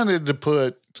wanted to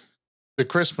put the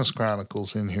Christmas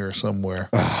Chronicles in here somewhere.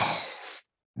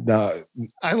 No,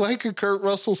 I like a Kurt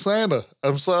Russell Santa.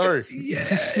 I'm sorry.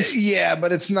 Yeah,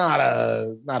 but it's not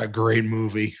a great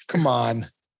movie. Come on.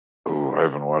 Oh, I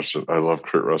haven't watched it. I love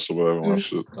Kurt Russell, but I haven't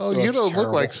watched it. Oh, you don't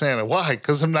look like Santa. Why?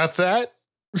 Because I'm not fat?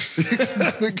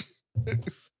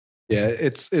 Yeah,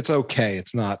 it's okay.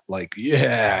 It's not like,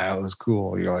 it was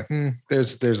cool. You're like,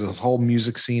 there's a whole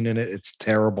music scene in it. It's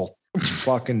terrible. It's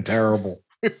fucking terrible.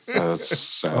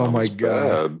 Oh my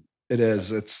God. It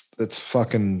is. It's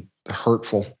fucking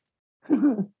hurtful.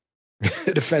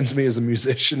 It offends me as a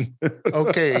musician.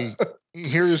 Okay,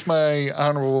 here's my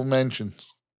honorable mentions.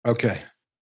 Okay.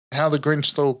 How the Grinch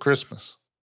Stole Christmas,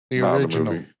 the Not original,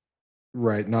 a movie.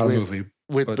 Right, not a movie.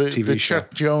 with but the TV show.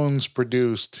 Chuck Jones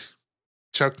produced.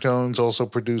 Chuck Jones also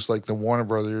produced like the Warner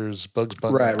Brothers Bugs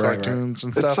Bunny cartoons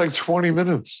and stuff. It's like 20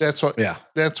 minutes. That's what. Yeah.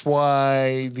 That's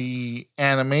why the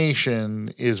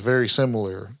animation is very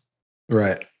similar,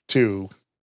 Right. to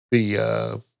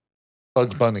the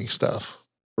Bugs Bunny stuff.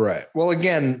 Right. Well,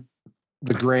 again,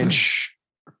 the Grinch,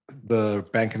 the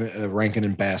Rankin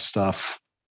and Bass stuff.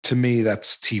 To me,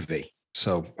 that's TV.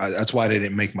 So that's why they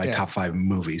didn't make my top 5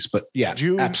 movies. But yeah,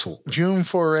 absolutely. June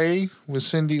Foray was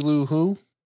Cindy Lou Who.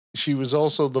 She was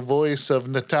also the voice of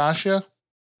Natasha.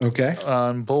 Okay.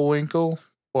 On Bullwinkle,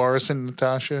 Boris and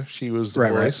Natasha. She was the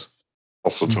voice. Right.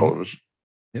 Also television.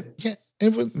 Yep. Yeah,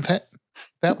 it was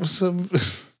that was some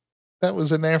that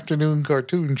was an afternoon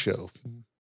cartoon show.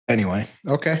 Anyway,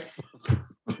 okay.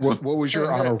 What was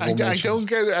your honorable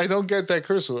mentions? I don't get that,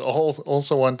 Chris.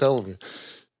 Also on television.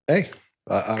 Hey,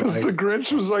 because the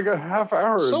Grinch was like a half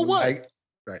hour. So what?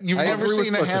 You've never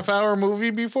seen a half-hour movie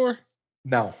before?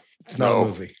 No, it's not a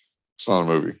movie. It's not a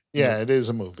movie. Yeah, it is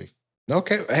a movie.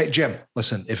 Okay. Hey, Jim,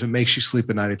 listen, if it makes you sleep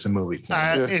at night, it's a movie.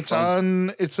 It's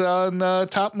on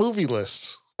top movie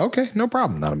lists. Okay, no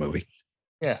problem. Not a movie.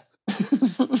 Yeah.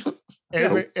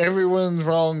 Everyone's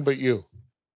wrong but you.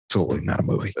 Absolutely not a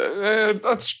movie.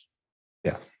 That's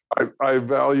I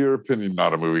value your opinion.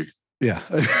 Not a movie. Yeah.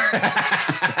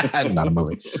 Not a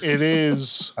movie. It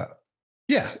is.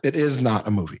 It is not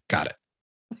a movie. Got it.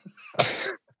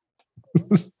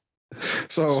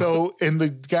 So, and the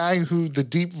guy the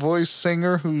deep voice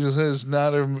singer who says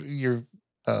not you're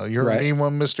right. A mean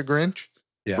one, Mr. Grinch.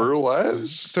 Yeah.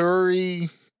 Burlesque.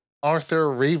 Arthur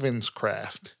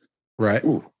Ravenscraft. Right.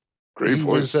 Ooh, great he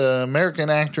voice. Was an American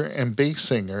actor and bass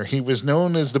singer. He was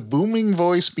known as the booming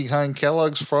voice behind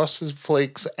Kellogg's Frosted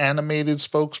Flakes animated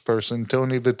spokesperson,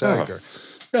 Tony the Tiger.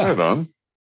 Yeah. Right on.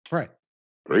 Right.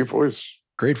 Great voice.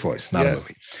 Great voice. Not a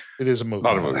movie. It is a movie.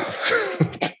 Not a movie.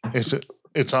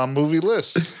 It's on movie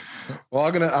lists. Well,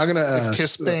 I'm gonna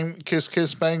Kiss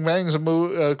Bang Bang is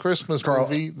a Christmas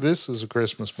movie. This is a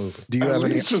Christmas movie. Do you have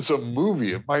any? It's a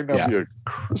movie. It might not be a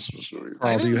Christmas movie.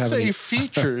 Carl, I didn't say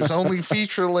features. Only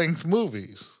feature length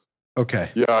movies.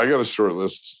 Okay. Yeah, I got a short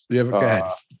list. You have go ahead.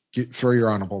 Throw your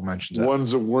honorable mentions.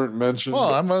 Ones that weren't mentioned.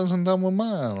 Well, I wasn't done with my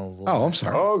honorable. Oh, I'm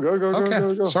sorry. Oh,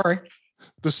 go. Sorry.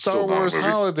 The Star Wars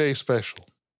Holiday Special.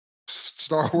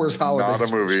 Star Wars Holiday. Not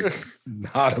a movie.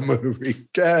 Not a movie.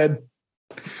 Good.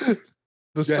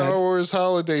 The Star Wars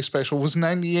Holiday Special was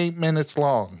 98 minutes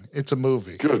long. It's a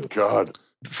movie. Good God.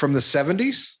 From the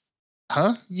 70s?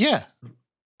 Huh? Yeah.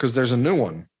 Because there's a new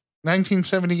one.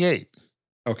 1978.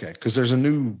 Okay. Because there's a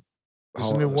new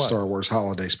what? Star Wars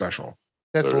Holiday Special.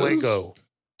 That's Lego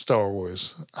Star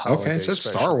Wars Holiday Okay. It says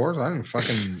Special. Star Wars.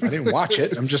 I didn't watch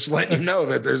it. I'm just letting you know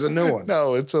that there's a new one.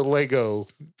 No, it's a Lego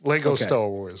Star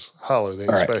Wars Holiday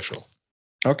Special.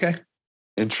 Okay.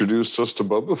 Introduced us to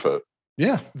Boba Fett.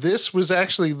 Yeah. This was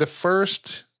actually the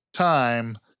first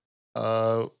time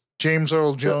James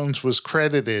Earl Jones was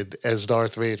credited as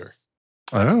Darth Vader.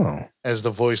 Oh. As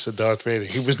the voice of Darth Vader.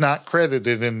 He was not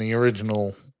credited in the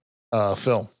original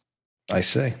film. I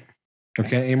see.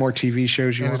 Okay. Any more TV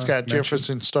shows you want to And it's got mention?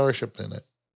 Jefferson Starship in it.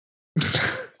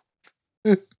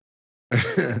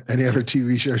 Any other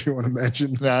TV shows you want to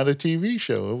mention? Not a TV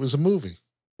show. It was a movie.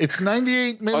 It's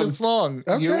 98 minutes long.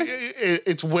 Okay.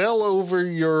 It's well over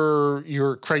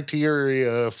your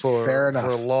criteria for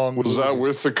a long Was movie. that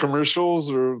with the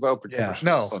commercials or without the commercials?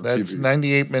 No, that's TV?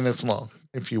 98 minutes long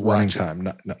if you watch running time.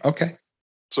 No. Okay.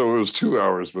 So it was 2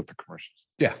 hours with the commercials.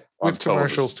 Yeah. With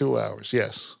commercials, 2 hours.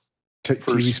 Yes.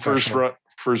 TV special.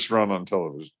 First run on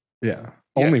television. Yeah.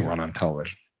 Only run on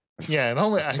television. Yeah, it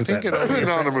only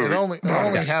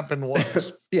happened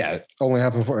once. Yeah, it only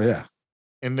happened for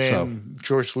And then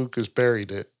George Lucas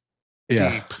buried it.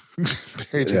 Yeah.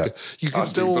 Deep. You can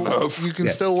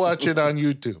still watch it on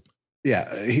YouTube.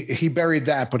 Yeah, he buried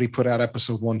that, but he put out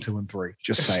episode 1, 2, and 3.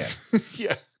 Just saying.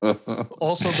 Yeah.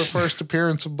 Also, the first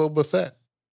appearance of Boba Fett.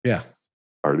 Yeah,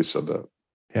 I already said that.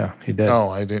 Yeah, he did. No,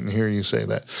 I didn't hear you say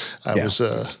that. I was.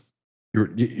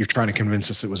 You're trying to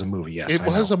convince us it was a movie. Yes, it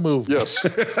was a movie. Yes,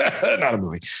 not a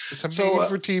movie. It's a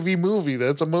made-for-TV movie.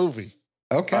 That's a movie.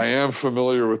 Okay, I am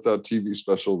familiar with that TV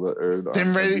special that aired.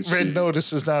 Then Red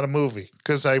Notice is not a movie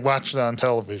because I watched it on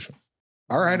television.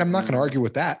 All right, I'm not going to argue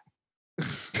with that.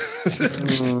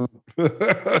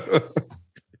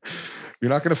 You're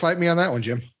not going to fight me on that one,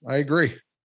 Jim. I agree.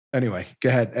 Anyway, go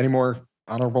ahead. Any more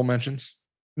honorable mentions?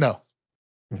 No.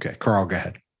 Okay, Carl, go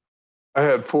ahead. I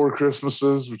had 4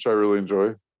 Christmases, which I really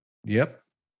enjoy. Yep.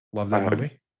 Love that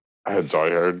movie. I had Die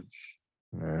Hard.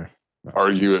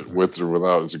 Argue it with or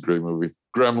without. It's a great movie.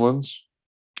 Gremlins.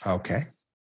 Okay.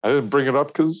 I didn't bring it up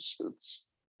because it's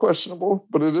questionable,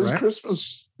 but it is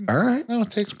Christmas. All right. No, it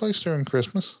takes place during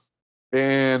Christmas.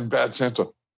 And Bad Santa.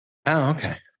 Oh,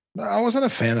 okay. No, I wasn't a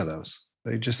fan of those.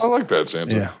 They just. I like Bad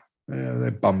Santa. Yeah, they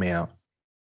bum me out.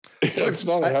 It's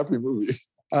not a happy movie.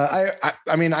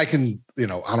 I mean, I can,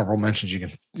 honorable mentions. You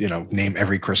can, name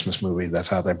every Christmas movie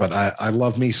that's out there. But I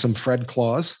love me some Fred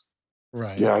Claus.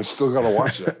 Right. Yeah, I still got to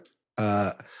watch it.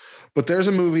 But there's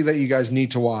a movie that you guys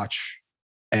need to watch,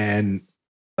 and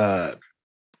I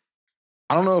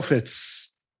don't know if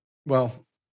it's, well,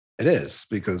 it is,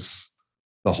 because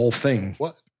the whole thing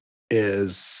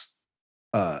is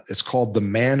it's called The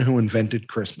Man Who Invented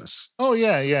Christmas. Oh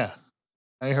yeah.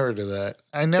 I heard of that.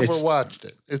 I never watched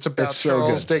it. It's about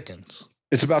Charles Dickens.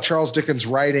 It's about Charles Dickens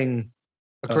writing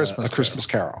a Christmas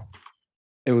Carol.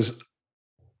 It was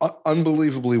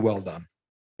unbelievably well done.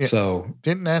 Yeah. So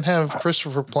didn't that have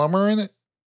Christopher Plummer in it?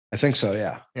 I think so.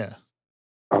 Yeah. Yeah.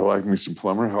 I like me some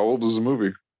Plummer. How old is the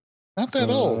movie? Not that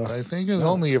old. I think it's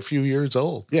only a few years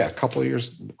old. Yeah, a couple of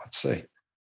years. Let's see.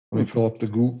 Let me pull up the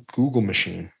Google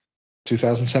machine.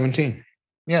 2017.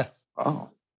 Yeah. Oh.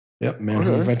 Yep. Man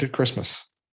Who Invented Christmas.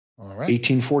 All right.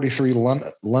 1843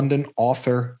 London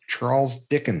author Charles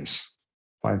Dickens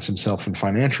finds himself in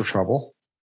financial trouble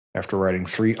after writing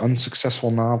 3 unsuccessful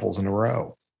novels in a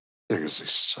row. Because they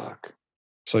suck.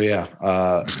 So yeah.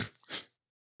 I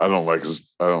don't like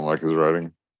his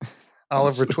writing.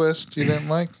 Oliver Twist, you didn't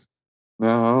like? No,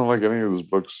 I don't like any of his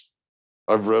books.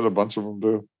 I've read a bunch of them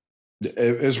too.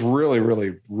 It's really,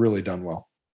 really, really done well.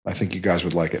 I think you guys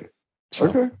would like it. So.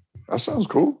 Okay. That sounds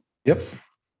cool. Yep.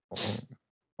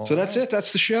 So that's it.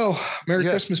 That's the show. Merry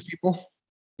Christmas, people.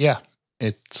 Yeah.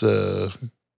 It's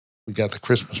we got the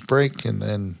Christmas break, and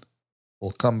then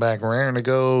we'll come back raring to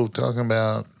go talking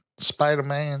about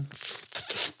Spider-Man.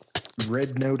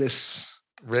 Red Notice.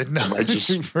 Red Notice.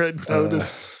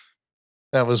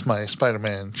 That was my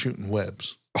Spider-Man shooting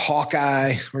webs.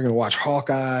 Hawkeye. We're going to watch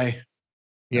Hawkeye.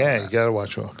 Yeah, you got to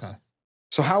watch Hawkeye.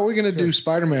 So how are we going to do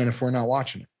Spider-Man if we're not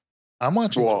watching it? I'm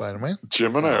watching Spider-Man.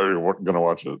 Jim and I are going to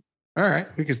watch it. All right.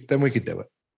 We could do it.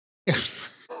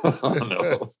 Oh,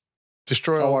 no.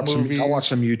 Destroy All Movies. I'll watch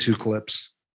some YouTube clips.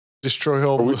 Destroy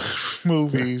All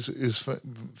Movies is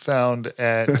found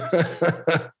at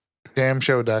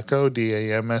damshow.co,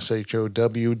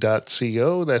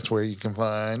 damshow.co. That's where you can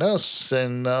find us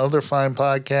and other fine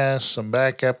podcasts, some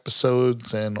back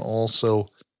episodes, and also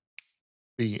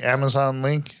the Amazon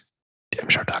link.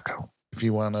 Damshow.co. If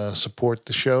you want to support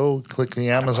the show, click the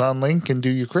Amazon link and do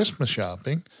your Christmas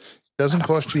shopping. It doesn't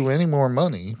cost you any more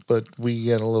money, but we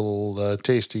get a little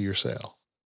taste of your sale.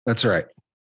 That's right.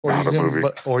 Or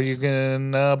you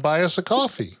can buy us a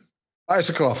coffee. Buy us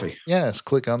a coffee. Yes,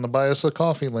 click on the buy us a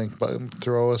coffee link button.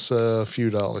 Throw us a few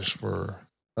dollars for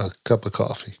a cup of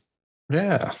coffee.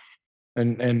 Yeah.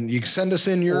 And you can send us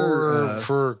in your...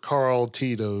 for Carl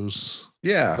Tito's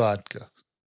vodka.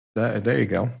 There you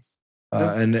go.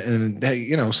 And hey,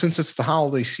 since it's the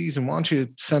holiday season, why don't you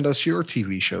send us your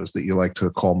TV shows that you like to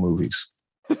call movies?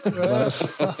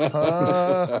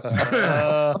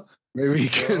 Maybe we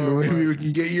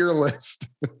can get your list.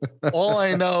 All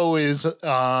I know is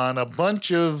on a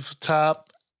bunch of top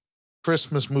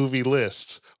Christmas movie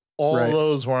lists, all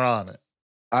those were on it.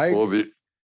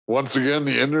 Once again,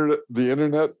 the internet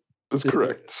is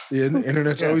correct. The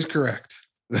internet's always correct.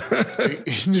 The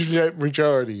internet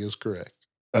majority is correct.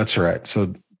 That's right.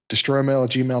 So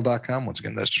destroymail@gmail.com. Once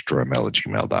again, that's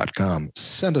destroymail@gmail.com.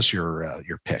 Send us your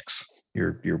picks.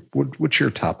 What's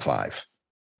your top 5?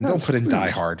 Don't put in Die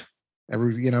Hard.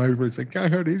 Everybody's like, Die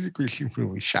Hard is a Christmas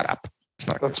movie. Shut up. It's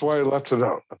not. That's why I left it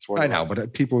out. That's why I know,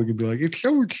 but people are gonna be like, it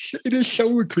is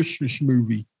so a Christmas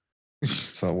movie.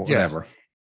 So whatever.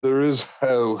 There is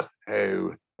ho.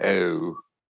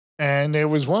 And there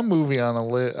was one movie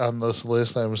on this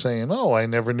list I was saying, I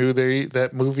never knew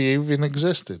that movie even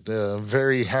existed.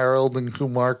 Very Harold and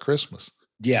Kumar Christmas.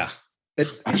 Yeah.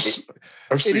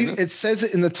 It says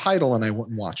it in the title, and I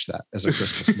wouldn't watch that as a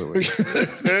Christmas movie.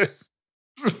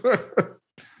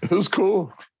 It was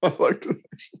cool. I liked it.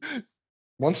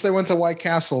 Once they went to White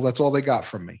Castle, that's all they got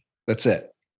from me. That's it.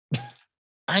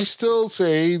 I still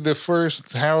say the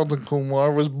first Harold and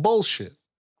Kumar was bullshit.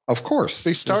 Of course.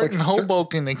 They start in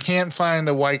Hoboken. They can't find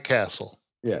a White Castle.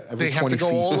 Yeah. They have to go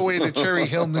all the way to Cherry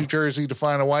Hill, New Jersey to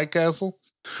find a White Castle.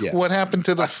 Yeah. What happened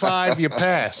to the 5 you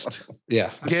passed? Yeah.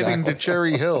 Getting to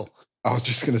Cherry Hill. I was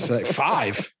just going to say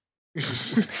 5.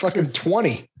 Fucking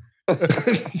 20.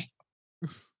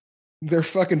 They're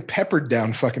fucking peppered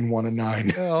down fucking 1 and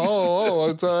 9.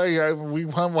 I'm sorry. We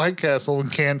want White Castle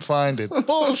and can't find it.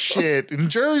 Bullshit. In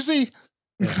Jersey?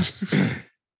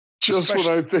 Just when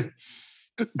I think.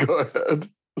 Go ahead.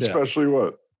 Especially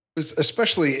what?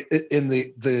 Especially in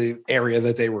the area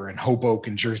that they were in,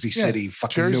 Hoboken, Jersey City,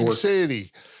 fucking Jersey Newark.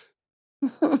 City,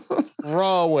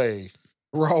 Rahway.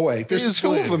 There's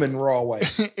Island. 2 of them in Rahway.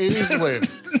 Island,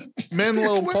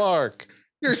 Menlo Park.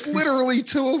 There's literally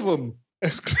 2 of them.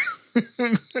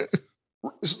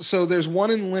 So there's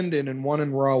one in Linden and one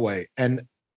in Rahway, and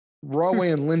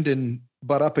Rahway and Linden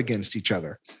butt up against each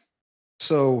other.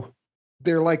 So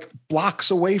they're like blocks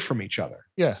away from each other.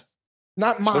 Yeah.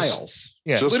 Not miles.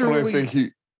 Just literally. When I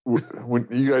think when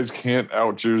you guys can't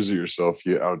out Jersey yourself,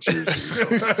 you out Jersey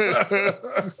yourself.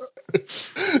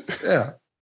 Yeah.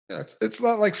 It's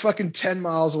not like fucking 10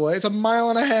 miles away. It's a mile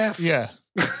and a half. Yeah.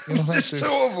 There's 2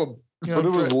 of them. But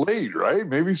it was late, right?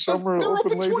 Maybe some are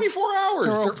open late. 24 hours.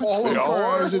 They're open all 24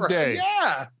 hours a day.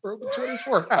 Yeah. They're open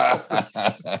 24 hours.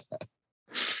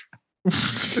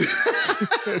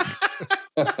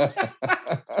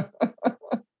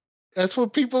 That's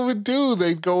what people would do.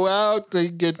 They'd go out,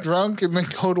 they'd get drunk, and then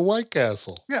go to White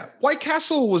Castle. Yeah. White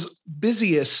Castle was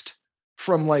busiest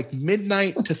from like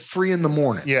midnight to 3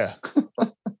 a.m. Yeah.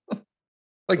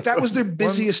 Like that was their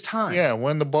busiest time. Yeah.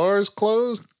 When the bars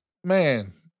closed,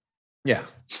 man. Yeah.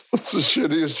 That's the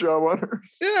shittiest job on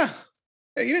earth. Yeah.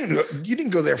 You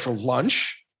didn't go there for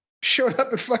lunch. Showed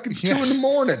up at fucking 2 a.m.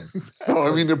 Oh,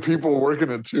 I mean, the people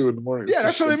working at 2 a.m. Yeah,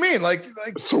 that's what I mean. Like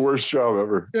it's the worst job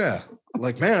ever. Yeah.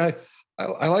 Like, man,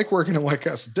 I like working at White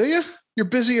Castle. Do you? Your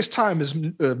busiest time is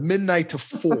midnight to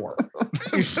 4.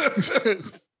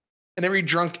 And every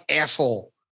drunk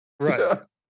asshole. Right.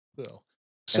 Yeah.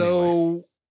 So anyway.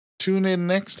 Tune in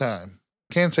next time.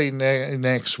 Can't say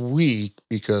next week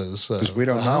because we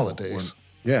don't the know. holidays.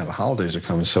 Yeah, the holidays are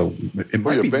coming. So it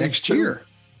might be next year.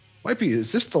 Might be.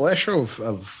 Is this the last show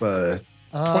of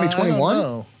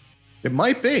 2021? It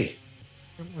might be.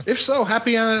 If so,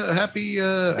 happy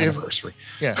anniversary.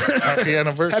 Yeah, happy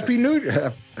anniversary.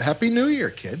 Happy New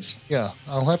Year, kids. Yeah,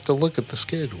 I'll have to look at the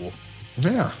schedule.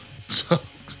 Yeah. So,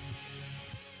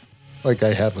 like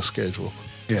I have a schedule.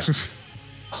 Yeah.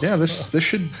 Yeah, this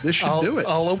should do it.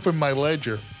 I'll open my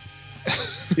ledger.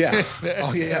 Yeah.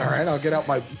 Oh yeah. All right. I'll get out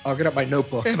my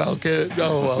notebook. And I'll get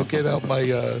out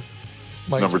my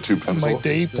my number 2 pencil. My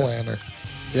day planner.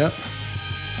 Yeah.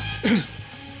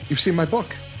 You've seen my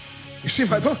book.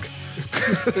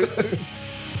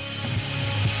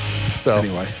 So,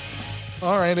 anyway.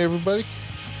 All right, everybody.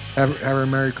 Have a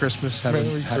Merry Christmas.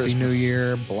 Happy New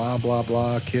Year. Blah, blah,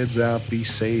 blah. Kids out. Be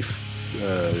safe.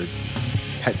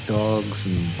 Pet dogs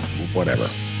and whatever.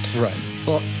 Right.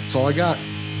 That's all I got.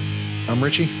 I'm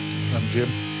Richie. I'm Jim.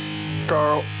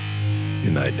 Carl.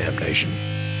 Good night, damnation.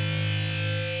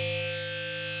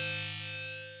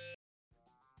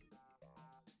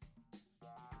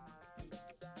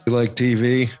 You like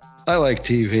TV? I like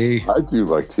TV. I do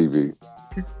like TV.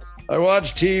 I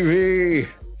watch TV.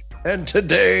 And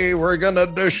today we're going to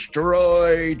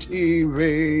destroy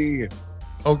TV.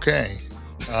 Okay.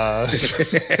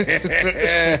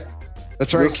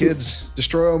 That's right, kids.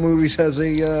 Destroy All Movies has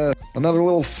another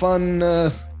little fun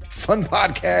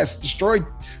podcast. Destroy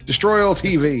All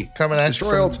TV. Coming at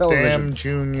Destroy All Television. Damn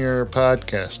Junior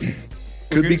Podcasting.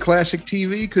 Could be classic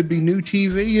TV. Could be new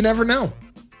TV. You never know.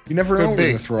 You never know what we're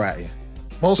going to throw at you.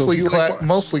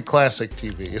 Mostly classic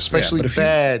TV, especially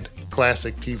bad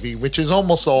classic TV, which is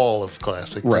almost all of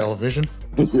classic television.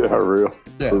 Yeah, real.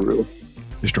 Yeah. For real.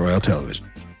 Destroy All Television.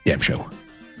 Damn Show.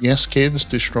 Yes, kids,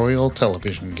 Destroy All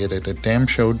Television. Get it at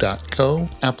damshow.co,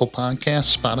 Apple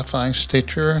Podcasts, Spotify,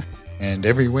 Stitcher, and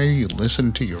everywhere you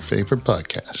listen to your favorite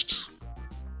podcasts.